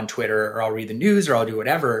I'll go on Twitter or I'll read the news or I'll do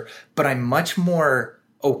whatever, but I'm much more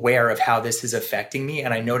aware of how this is affecting me.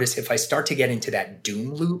 And I notice if I start to get into that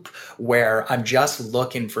doom loop where I'm just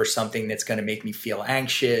looking for something that's going to make me feel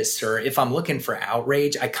anxious, or if I'm looking for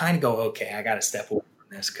outrage, I kind of go, okay, I got to step away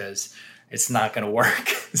from this because it's not going to work.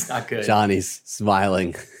 It's not good. Johnny's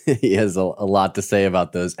smiling. He has a lot to say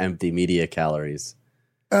about those empty media calories.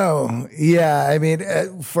 Oh, yeah. I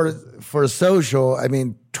mean, for social, I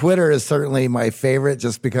mean, Twitter is certainly my favorite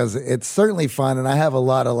just because it's certainly fun and I have a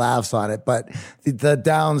lot of laughs on it. But the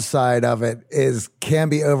downside of it can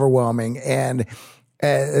be overwhelming. And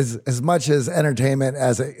as much as entertainment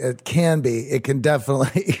as it can be, it can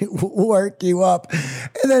definitely work you up.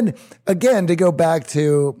 And then again, to go back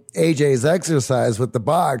to AJ's exercise with the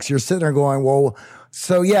box, you're sitting there going, well,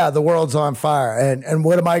 so yeah, the world's on fire. And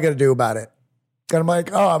what am I going to do about it? And I'm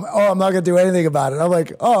like, I'm not going to do anything about it. I'm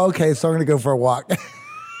like, oh, okay, so I'm going to go for a walk.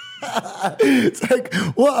 It's like,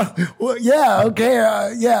 well, yeah, okay,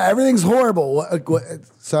 yeah, everything's horrible.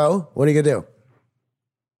 So what are you going to do?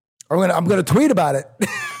 I'm going to tweet about it.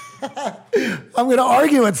 I'm going to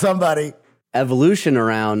argue with somebody. Evolution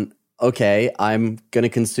around, okay, I'm going to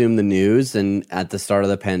consume the news. And at the start of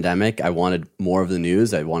the pandemic, I wanted more of the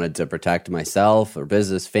news. I wanted to protect myself or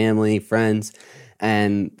business, family, friends.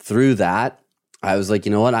 And through that, I was like,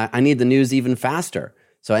 you know what? I need the news even faster.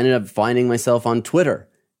 So I ended up finding myself on Twitter.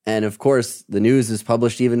 And of course, the news is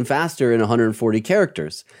published even faster in 140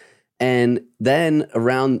 characters. And then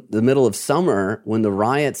around the middle of summer, when the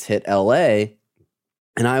riots hit LA,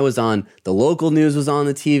 and I was on, the local news was on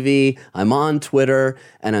the TV, I'm on Twitter,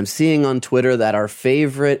 and I'm seeing on Twitter that our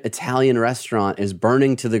favorite Italian restaurant is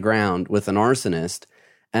burning to the ground with an arsonist.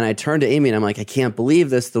 And I turned to Amy and I'm like, I can't believe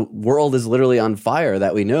this. The world is literally on fire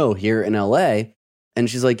that we know here in LA. And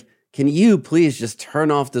she's like, can you please just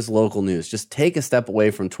turn off this local news? Just take a step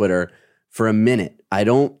away from Twitter for a minute. I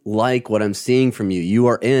don't like what I'm seeing from you. You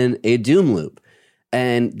are in a doom loop.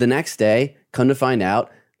 And the next day, come to find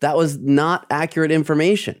out, that was not accurate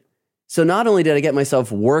information. So not only did I get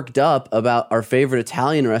myself worked up about our favorite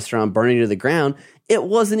Italian restaurant burning to the ground, it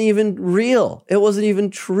wasn't even real. It wasn't even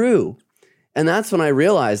true. And that's when I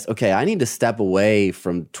realized, okay, I need to step away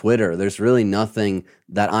from Twitter. There's really nothing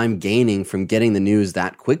that I'm gaining from getting the news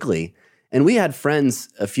that quickly. And we had friends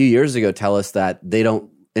a few years ago tell us that they don't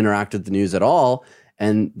interact with the news at all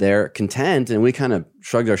and they're content. And we kind of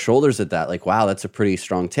shrugged our shoulders at that, like, wow, that's a pretty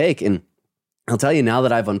strong take. And I'll tell you, now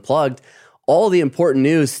that I've unplugged, all the important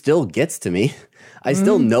news still gets to me. I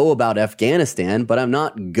still know about Afghanistan, but I'm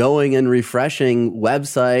not going and refreshing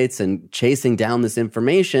websites and chasing down this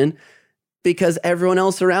information because everyone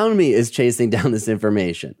else around me is chasing down this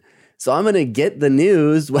information. So I'm going to get the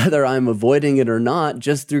news, whether I'm avoiding it or not,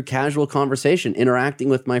 just through casual conversation, interacting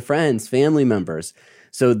with my friends, family members.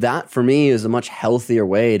 So that for me is a much healthier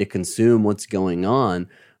way to consume what's going on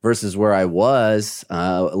versus where I was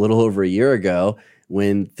a little over a year ago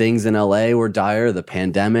when things in LA were dire, the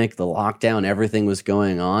pandemic, the lockdown, everything was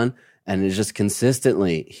going on. And it's just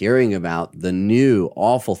consistently hearing about the new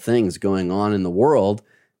awful things going on in the world.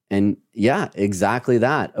 And yeah, exactly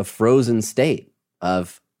that, a frozen state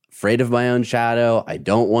of afraid of my own shadow. I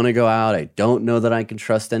don't want to go out. I don't know that I can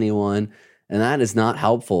trust anyone. And that is not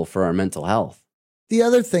helpful for our mental health. The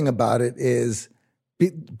other thing about it is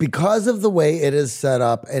because of the way it is set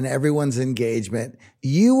up and everyone's engagement,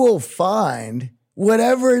 you will find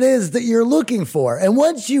whatever it is that you're looking for. And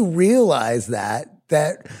once you realize that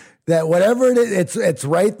whatever it is, it's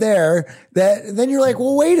right there, then you're like,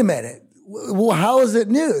 well, wait a minute. Well, how is it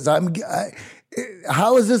news?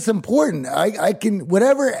 How is this important? I can,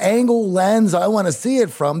 whatever angle, lens I want to see it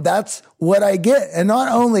from, that's what I get. And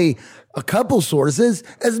not only a couple sources,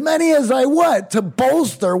 as many as I want to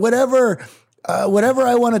bolster whatever I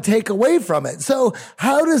want to take away from it. So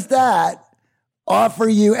how does that offer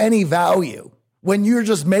you any value when you're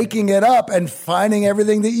just making it up and finding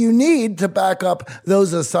everything that you need to back up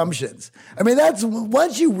those assumptions? I mean, that's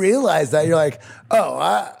once you realize that, you're like,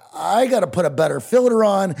 oh, I got to put a better filter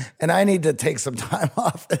on and I need to take some time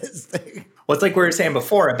off this thing. Well, it's like we were saying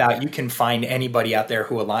before about you can find anybody out there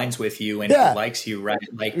who aligns with you and who likes you, right?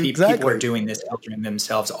 Like people are doing this, filtering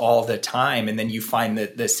themselves all the time. And then you find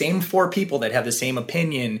the same 4 people that have the same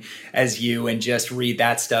opinion as you and just read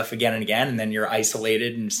that stuff again and again. And then you're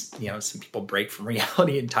isolated and, some people break from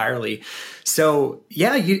reality entirely. So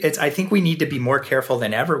yeah, I think we need to be more careful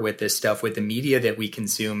than ever with this stuff, with the media that we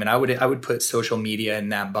consume. And I would put social media in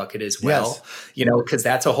that bucket as well, because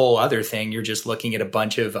that's a whole other thing. You're just looking at a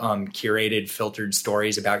bunch of curated, filtered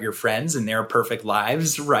stories about your friends and their perfect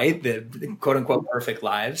lives, right? The quote unquote perfect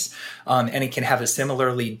lives. And it can have a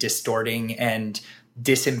similarly distorting and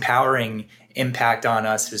disempowering impact on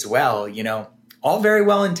us as well. All very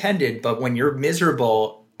well intended, but when you're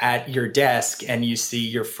miserable at your desk and you see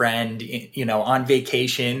your friend, on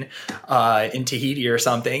vacation in Tahiti or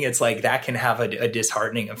something, it's like that can have a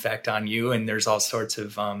disheartening effect on you. And there's all sorts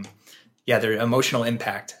of, their emotional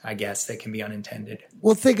impact, I guess, that can be unintended.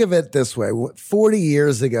 Well, think of it this way. 40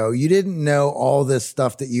 years ago, you didn't know all this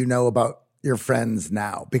stuff that you know about your friends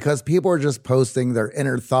now because people are just posting their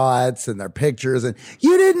inner thoughts and their pictures, and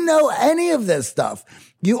you didn't know any of this stuff.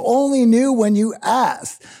 You only knew when you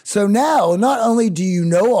asked. So now, not only do you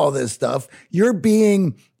know all this stuff, you're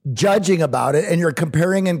being judging about it and you're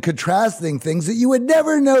comparing and contrasting things that you would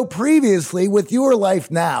never know previously with your life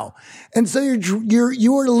now. And so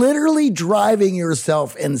you are literally driving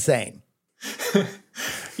yourself insane.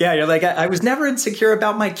 Yeah, you're like, I was never insecure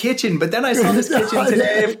about my kitchen, but then I saw this kitchen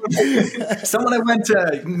today from someone I went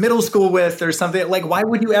to middle school with or something. Like, why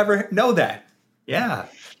would you ever know that? Yeah.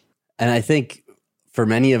 And I think for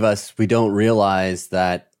many of us, we don't realize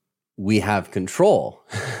that we have control.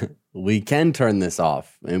 We can turn this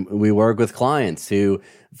off. And we work with clients who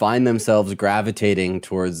find themselves gravitating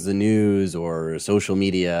towards the news or social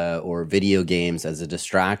media or video games as a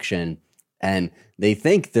distraction. And they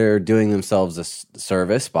think they're doing themselves a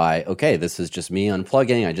service by, okay, this is just me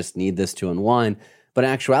unplugging. I just need this to unwind. But in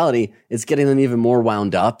actuality, it's getting them even more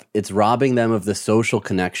wound up. It's robbing them of the social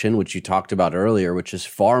connection, which you talked about earlier, which is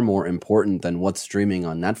far more important than what's streaming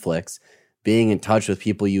on Netflix. Being in touch with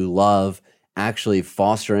people you love, actually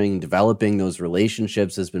fostering, developing those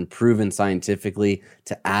relationships has been proven scientifically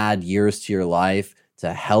to add years to your life,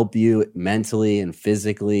 to help you mentally and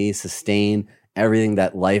physically sustain everything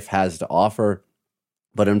that life has to offer.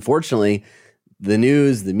 But unfortunately, the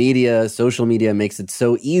news, the media, social media makes it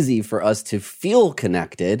so easy for us to feel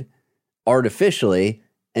connected artificially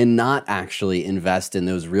and not actually invest in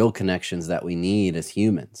those real connections that we need as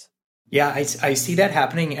humans. Yeah, I see that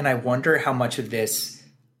happening. And I wonder how much of this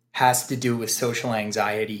has to do with social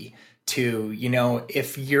anxiety too.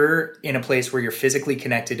 If you're in a place where you're physically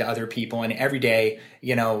connected to other people and every day,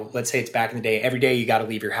 let's say it's back in the day, every day you got to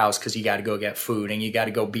leave your house because you got to go get food and you got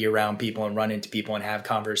to go be around people and run into people and have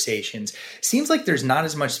conversations. Seems like there's not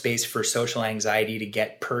as much space for social anxiety to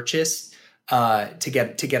get purchased, to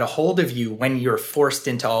get a hold of you when you're forced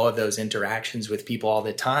into all of those interactions with people all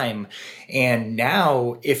the time. And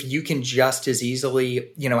now if you can just as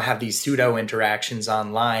easily, have these pseudo interactions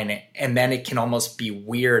online, and then it can almost be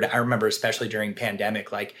weird. I remember especially during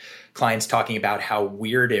pandemic, like clients talking about how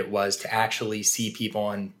weird it was to actually see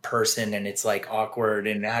people in person, and it's like awkward,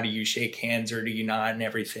 and how do you shake hands or do you not, and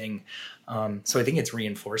everything. So I think it's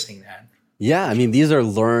reinforcing that. Yeah. I mean, these are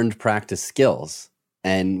learned practice skills.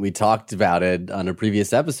 And we talked about it on a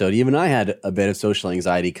previous episode. Even I had a bit of social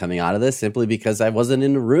anxiety coming out of this simply because I wasn't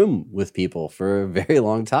in a room with people for a very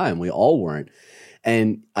long time. We all weren't.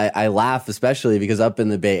 And I laugh, especially because up in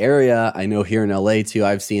the Bay Area, I know here in LA too,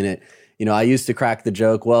 I've seen it. I used to crack the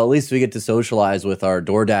joke, well, at least we get to socialize with our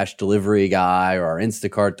DoorDash delivery guy or our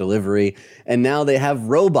Instacart delivery. And now they have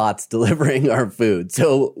robots delivering our food.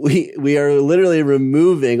 So we are literally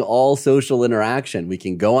removing all social interaction. We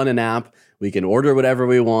can go on an app. We can order whatever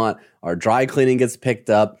we want. Our dry cleaning gets picked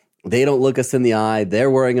up. They don't look us in the eye. They're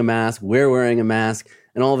wearing a mask. We're wearing a mask.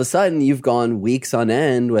 And all of a sudden, you've gone weeks on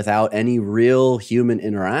end without any real human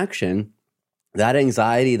interaction. That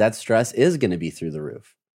anxiety, that stress is going to be through the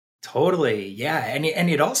roof. Totally. Yeah. And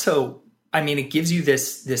it also, it gives you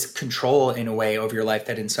this control in a way over your life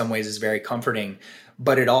that in some ways is very comforting.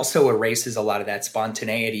 But it also erases a lot of that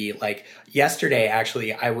spontaneity. Like yesterday,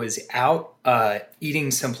 actually, I was out eating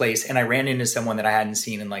someplace and I ran into someone that I hadn't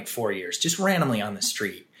seen in like 4 years, just randomly on the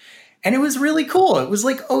street. And it was really cool. It was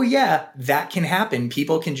like, oh yeah, that can happen.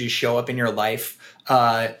 People can just show up in your life,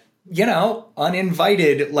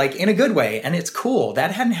 uninvited, like in a good way. And it's cool. That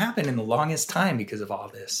hadn't happened in the longest time because of all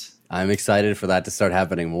this. I'm excited for that to start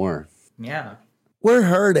happening more. Yeah. We're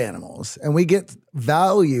herd animals and we get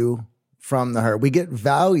value from the herd. We get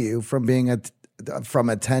value from being from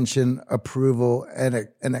attention, approval, and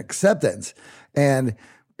acceptance. And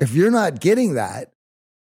if you're not getting that,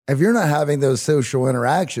 if you're not having those social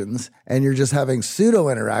interactions and you're just having pseudo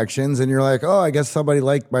interactions and you're like, oh, I guess somebody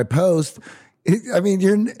liked my post.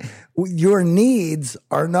 Your needs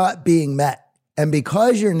are not being met. And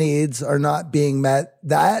because your needs are not being met,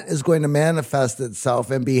 that is going to manifest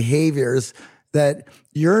itself in behaviors that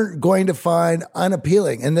you're going to find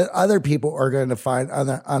unappealing and that other people are going to find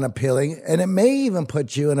unappealing. And it may even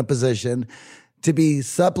put you in a position to be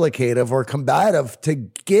supplicative or combative to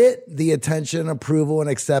get the attention, approval, and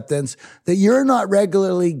acceptance that you're not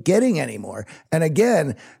regularly getting anymore. And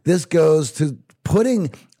again, this goes to putting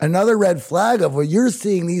another red flag of where you're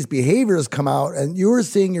seeing these behaviors come out and you're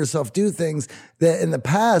seeing yourself do things that in the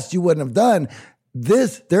past you wouldn't have done.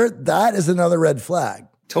 That is another red flag.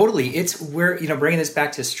 Totally. We're bringing this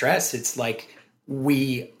back to stress. It's like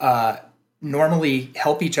we normally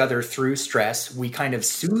help each other through stress. We kind of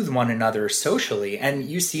soothe one another socially. And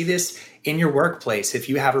you see this in your workplace. If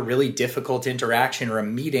you have a really difficult interaction or a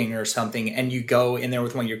meeting or something, and you go in there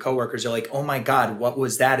with one of your coworkers, you're like, oh my God, what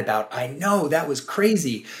was that about? I know, that was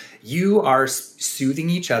crazy. You are soothing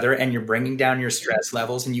each other and you're bringing down your stress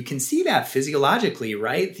levels. And you can see that physiologically,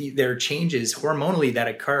 right? There are changes hormonally that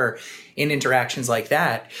occur in interactions like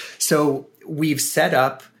that. So we've set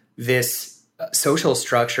up this social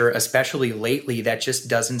structure, especially lately, that just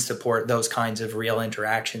doesn't support those kinds of real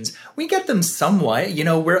interactions. We get them somewhat,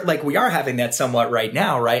 we are having that somewhat right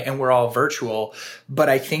now, right? And we're all virtual, but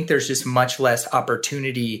I think there's just much less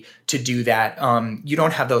opportunity to do that. You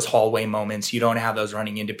don't have those hallway moments. You don't have those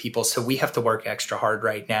running into people. So we have to work extra hard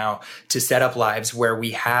right now to set up lives where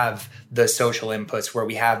we have the social inputs, where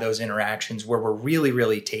we have those interactions, where we're really,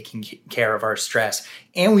 really taking care of our stress.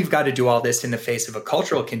 And we've got to do all this in the face of a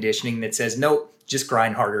cultural conditioning that says, nope, just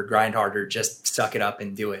grind harder, just suck it up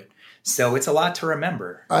and do it. So it's a lot to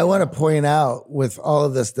remember. I want to point out with all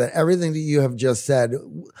of this that everything that you have just said,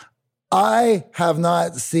 I have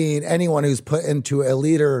not seen anyone who's put into a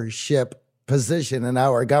leadership position in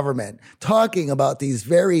our government talking about these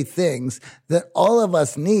very things that all of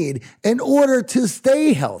us need in order to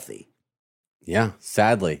stay healthy. Yeah,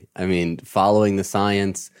 sadly. Following the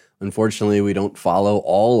science, unfortunately, we don't follow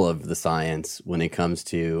all of the science when it comes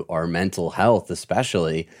to our mental health,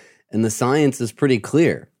 especially. And the science is pretty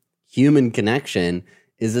clear. Human connection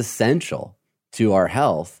is essential to our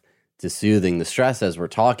health, to soothing the stress as we're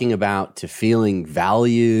talking about, to feeling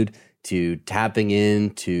valued, to tapping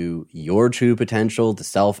into your true potential, to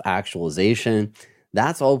self-actualization.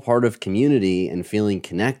 That's all part of community and feeling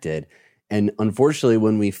connected. And unfortunately,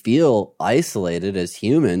 when we feel isolated as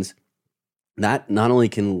humans, that not only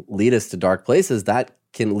can lead us to dark places, that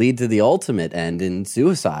can lead to the ultimate end in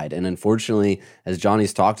suicide. And unfortunately, as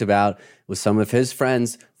Johnny's talked about with some of his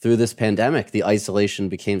friends through this pandemic, the isolation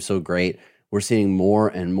became so great. We're seeing more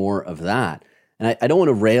and more of that. And I don't want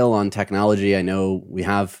to rail on technology. I know we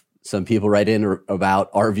have some people write in about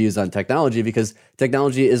our views on technology because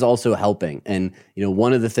technology is also helping. And,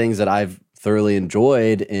 one of the things that I've thoroughly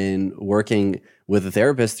enjoyed in working with a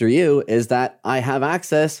therapist through you is that I have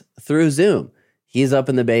access through Zoom. He's up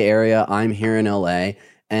in the Bay Area. I'm here in LA.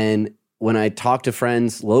 And when I talk to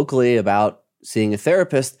friends locally about seeing a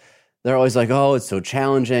therapist, they're always like, oh, it's so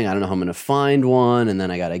challenging. I don't know how I'm going to find one. And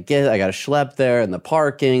then I got to schlep there and the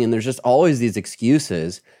parking. And there's just always these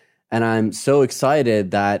excuses. And I'm so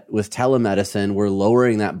excited that with telemedicine, we're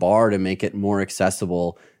lowering that bar to make it more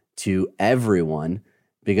accessible to everyone,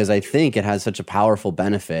 because I think it has such a powerful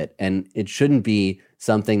benefit, and it shouldn't be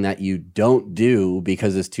something that you don't do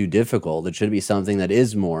because it's too difficult. It should be something that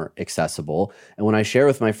is more accessible. And when I share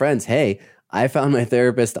with my friends, hey, I found my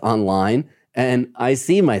therapist online and I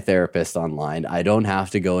see my therapist online. I don't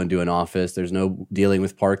have to go into an office. There's no dealing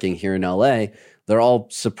with parking here in LA. They're all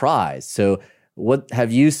surprised. So what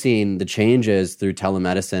have you seen the changes through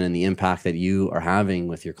telemedicine and the impact that you are having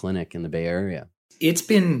with your clinic in the Bay Area? It's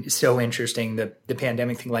been so interesting, the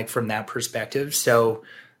pandemic thing, like from that perspective. So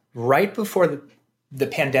right before the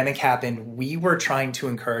pandemic happened, we were trying to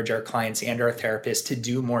encourage our clients and our therapists to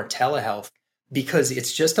do more telehealth because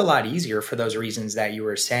it's just a lot easier for those reasons that you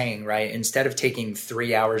were saying, right? Instead of taking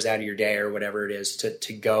 3 hours out of your day or whatever it is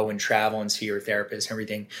to go and travel and see your therapist and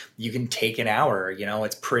everything, you can take an hour,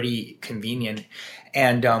 it's pretty convenient.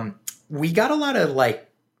 And we got a lot of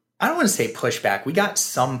I don't want to say pushback. We got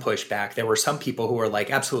some pushback. There were some people who were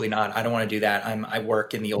like, absolutely not. I don't want to do that. I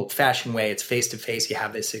work in the old fashioned way. It's face to face. You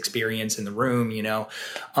have this experience in the room,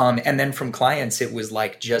 And then from clients, it was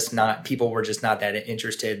like people were just not that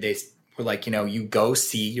interested. They were like, you go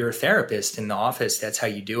see your therapist in the office. That's how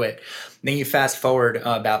you do it. Then you fast forward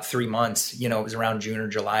about 3 months, it was around June or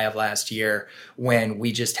July of last year when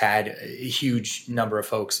we just had a huge number of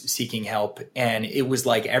folks seeking help. And it was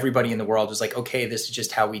like everybody in the world was like, okay, this is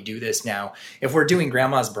just how we do this now. If we're doing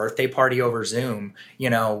grandma's birthday party over Zoom,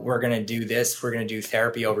 we're going to do this. We're going to do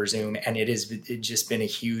therapy over Zoom. And it's just been a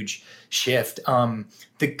huge shift.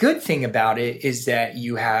 The good thing about it is that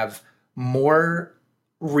you have more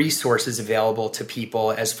resources available to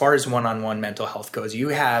people as far as one-on-one mental health goes. You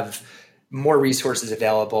have more resources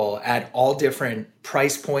available at all different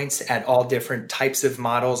price points, at all different types of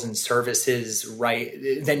models and services, right,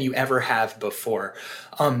 than you ever have before.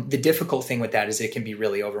 The difficult thing with that is it can be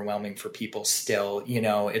really overwhelming for people still.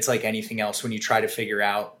 It's like anything else when you try to figure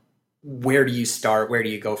out where do you start, where do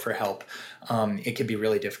you go for help? It can be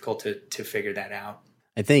really difficult to figure that out.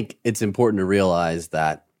 I think it's important to realize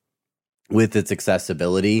that with its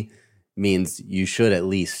accessibility means you should at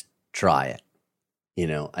least try it.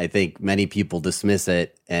 I think many people dismiss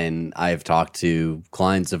it, and I've talked to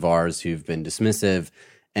clients of ours who've been dismissive,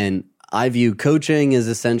 and I view coaching as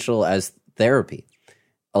essential as therapy,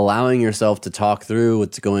 allowing yourself to talk through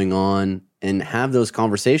what's going on and have those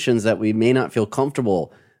conversations that we may not feel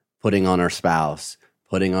comfortable putting on our spouse,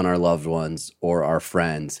 putting on our loved ones or our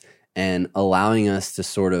friends, and allowing us to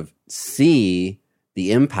sort of see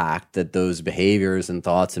the impact that those behaviors and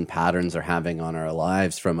thoughts and patterns are having on our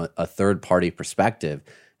lives from a third-party perspective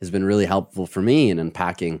has been really helpful for me in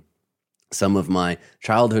unpacking some of my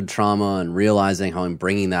childhood trauma and realizing how I'm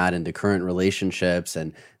bringing that into current relationships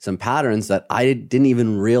and some patterns that I didn't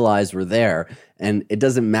even realize were there. And it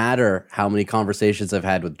doesn't matter how many conversations I've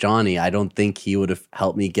had with Johnny. I don't think he would have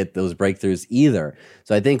helped me get those breakthroughs either.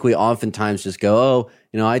 So I think we oftentimes just go,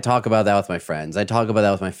 I talk about that with my friends. I talk about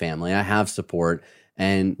that with my family. I have support.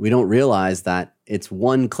 And we don't realize that it's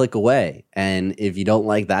one click away. And if you don't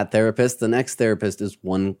like that therapist, the next therapist is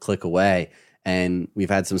one click away. And we've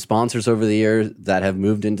had some sponsors over the years that have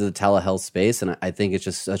moved into the telehealth space. And I think it's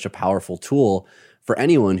just such a powerful tool for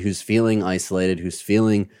anyone who's feeling isolated, who's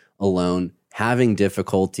feeling alone, having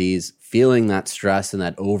difficulties, feeling that stress and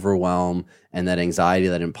that overwhelm and that anxiety,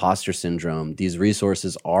 that imposter syndrome. These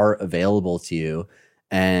resources are available to you.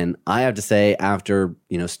 And I have to say, after,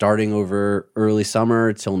 starting over early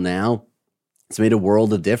summer till now, it's made a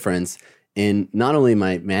world of difference in not only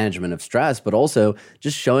my management of stress, but also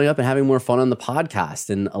just showing up and having more fun on the podcast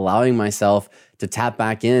and allowing myself to tap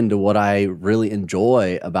back into what I really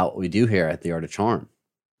enjoy about what we do here at The Art of Charm.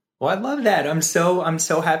 Well, I love that. I'm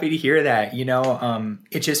so happy to hear that.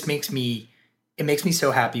 It just makes me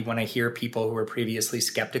so happy when I hear people who were previously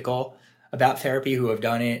skeptical about therapy, who have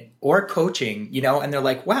done it, or coaching, and they're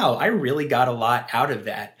like, wow, I really got a lot out of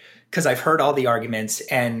that, because I've heard all the arguments.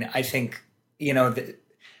 And I think,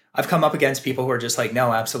 I've come up against people who are just like,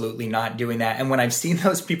 no, absolutely not doing that. And when I've seen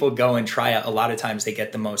those people go and try it, a lot of times they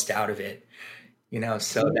get the most out of it,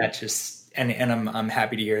 so that just, and I'm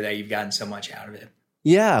happy to hear that you've gotten so much out of it.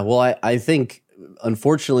 Yeah, well, I think,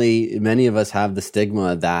 unfortunately, many of us have the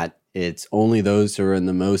stigma that it's only those who are in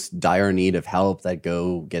the most dire need of help that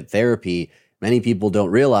go get therapy. Many people don't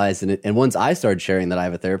realize, and once I started sharing that I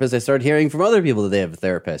have a therapist, I started hearing from other people that they have a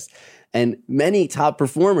therapist. And many top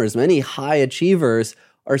performers, many high achievers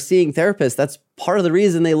are seeing therapists. That's part of the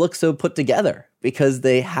reason they look so put together, because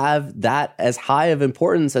they have that as high of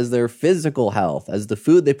importance as their physical health, as the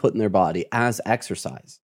food they put in their body, as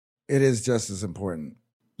exercise. It is just as important.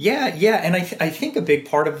 Yeah. And I think a big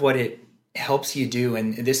part of what it helps you do,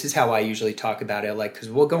 and this is how I usually talk about it, because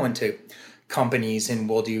we'll go into companies and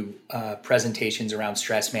we'll do presentations around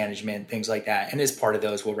stress management, things like that. And as part of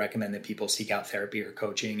those, we'll recommend that people seek out therapy or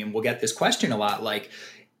coaching. And we'll get this question a lot, like,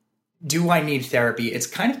 do I need therapy? It's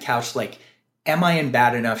kind of couched like, am I in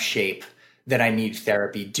bad enough shape that I need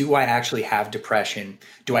therapy? Do I actually have depression?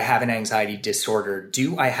 Do I have an anxiety disorder?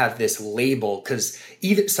 Do I have this label? Because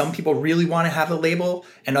either some people really want to have a label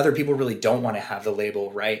and other people really don't want to have the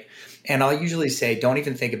label, right? And I'll usually say, don't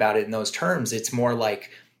even think about it in those terms. It's more like,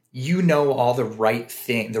 all the right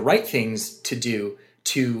things to do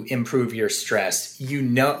to improve your stress.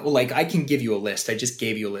 I can give you a list. I just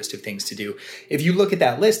gave you a list of things to do. If you look at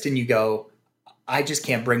that list and you go, I just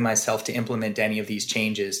can't bring myself to implement any of these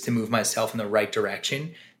changes to move myself in the right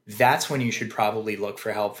direction, that's when you should probably look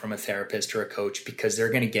for help from a therapist or a coach, because they're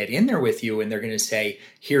going to get in there with you and they're going to say,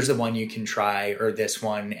 here's the one you can try, or this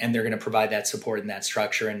one. And they're going to provide that support and that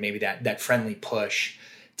structure and maybe that friendly push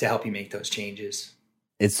to help you make those changes.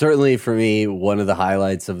 It's certainly, for me, one of the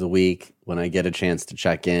highlights of the week when I get a chance to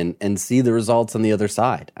check in and see the results on the other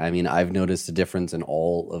side. I mean, I've noticed a difference in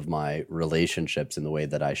all of my relationships in the way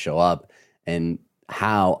that I show up and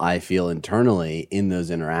how I feel internally in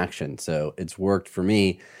those interactions. So it's worked for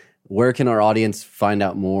me. Where can our audience find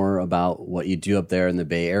out more about what you do up there in the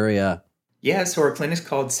Bay Area? Yeah, so our clinic is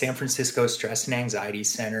called San Francisco Stress and Anxiety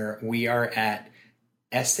Center. We are at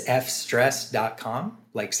sfstress.com,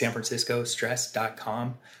 like San Francisco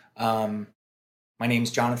stress.com. My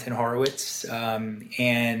name's Jonathan Horowitz,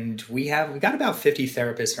 and we got about 50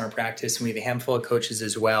 therapists in our practice, and we have a handful of coaches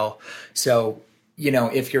as well. So,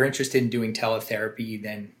 if you're interested in doing teletherapy,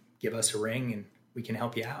 then give us a ring and we can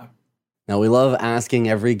help you out. Now, we love asking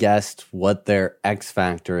every guest what their X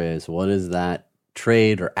factor is. What is that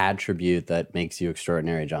trait or attribute that makes you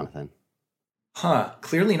extraordinary, Jonathan?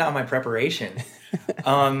 Clearly not my preparation.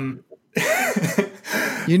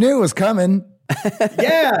 You knew it was coming.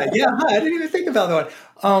 Yeah. I didn't even think about that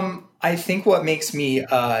one. I think what makes me,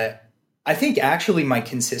 I think actually my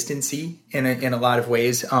consistency in a lot of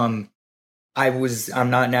ways. I'm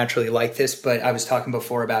not naturally like this, but I was talking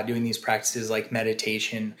before about doing these practices like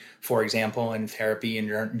meditation, for example, and therapy and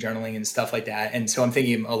journaling and stuff like that. And so I'm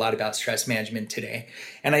thinking a lot about stress management today.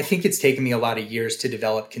 And I think it's taken me a lot of years to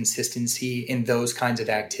develop consistency in those kinds of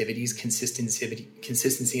activities,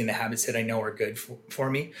 consistency in the habits that I know are good for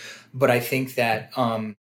me. But I think that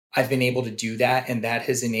I've been able to do that, and that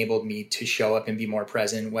has enabled me to show up and be more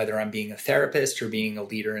present, whether I'm being a therapist or being a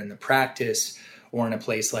leader in the practice or in a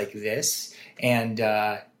place like this. And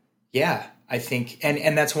I think,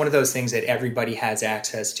 and that's one of those things that everybody has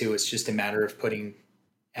access to. It's just a matter of putting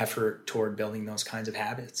effort toward building those kinds of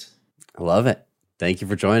habits. I love it. Thank you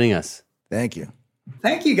for joining us. Thank you.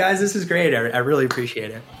 Thank you, guys. This is great. I really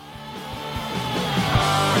appreciate it.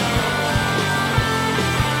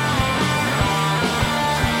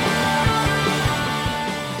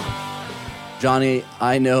 Johnny,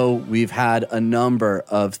 I know we've had a number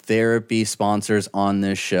of therapy sponsors on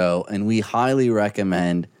this show, and we highly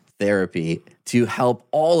recommend therapy to help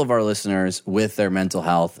all of our listeners with their mental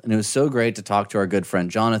health. And it was so great to talk to our good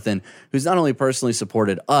friend Jonathan, who's not only personally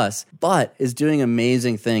supported us, but is doing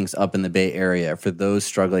amazing things up in the Bay Area for those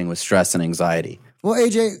struggling with stress and anxiety. Well,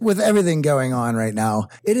 AJ, with everything going on right now,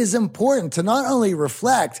 it is important to not only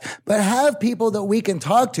reflect, but have people that we can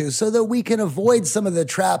talk to so that we can avoid some of the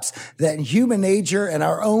traps that human nature and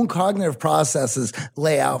our own cognitive processes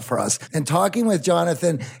lay out for us. And talking with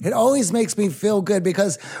Jonathan, it always makes me feel good,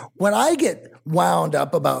 because when I get wound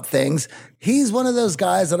up about things, he's one of those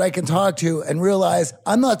guys that I can talk to and realize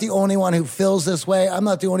I'm not the only one who feels this way. I'm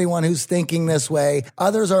not the only one who's thinking this way.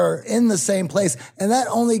 Others are in the same place. And that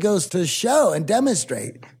only goes to show and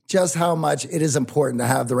demonstrate just how much it is important to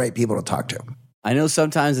have the right people to talk to. I know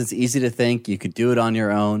sometimes it's easy to think you could do it on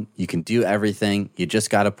your own. You can do everything. You just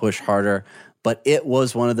got to push harder. But it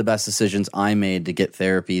was one of the best decisions I made to get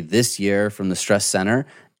therapy this year from the Stress Center.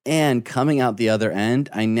 And coming out the other end,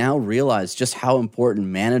 I now realize just how important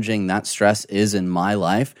managing that stress is in my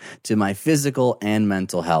life to my physical and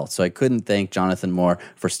mental health. So I couldn't thank Jonathan more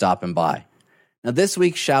for stopping by. Now, this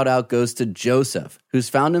week's shout out goes to Joseph, who's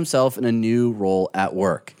found himself in a new role at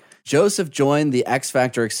work. Joseph joined the X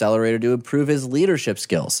Factor Accelerator to improve his leadership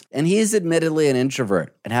skills, and he is admittedly an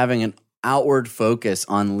introvert, and having an outward focus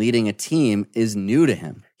on leading a team is new to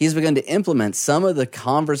him. He's begun to implement some of the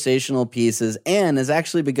conversational pieces and has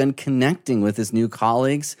actually begun connecting with his new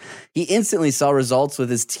colleagues. He instantly saw results with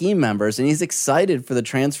his team members, and he's excited for the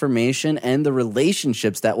transformation and the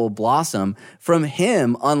relationships that will blossom from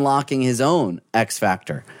him unlocking his own X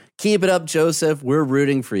Factor. Keep it up, Joseph. We're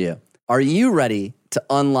rooting for you. Are you ready to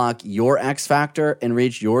unlock your X Factor and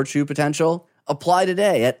reach your true potential? Apply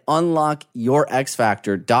today at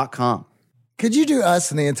unlockyourxfactor.com. Could you do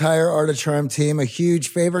us and the entire Art of Charm team a huge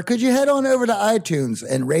favor? Could you head on over to iTunes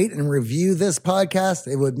and rate and review this podcast?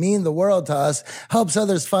 It would mean the world to us, helps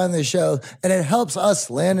others find the show, and it helps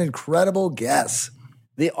us land incredible guests.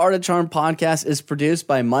 The Art of Charm podcast is produced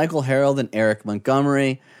by Michael Harold and Eric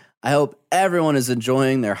Montgomery. I hope everyone is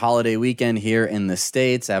enjoying their holiday weekend here in the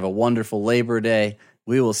States. Have a wonderful Labor Day.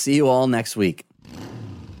 We will see you all next week.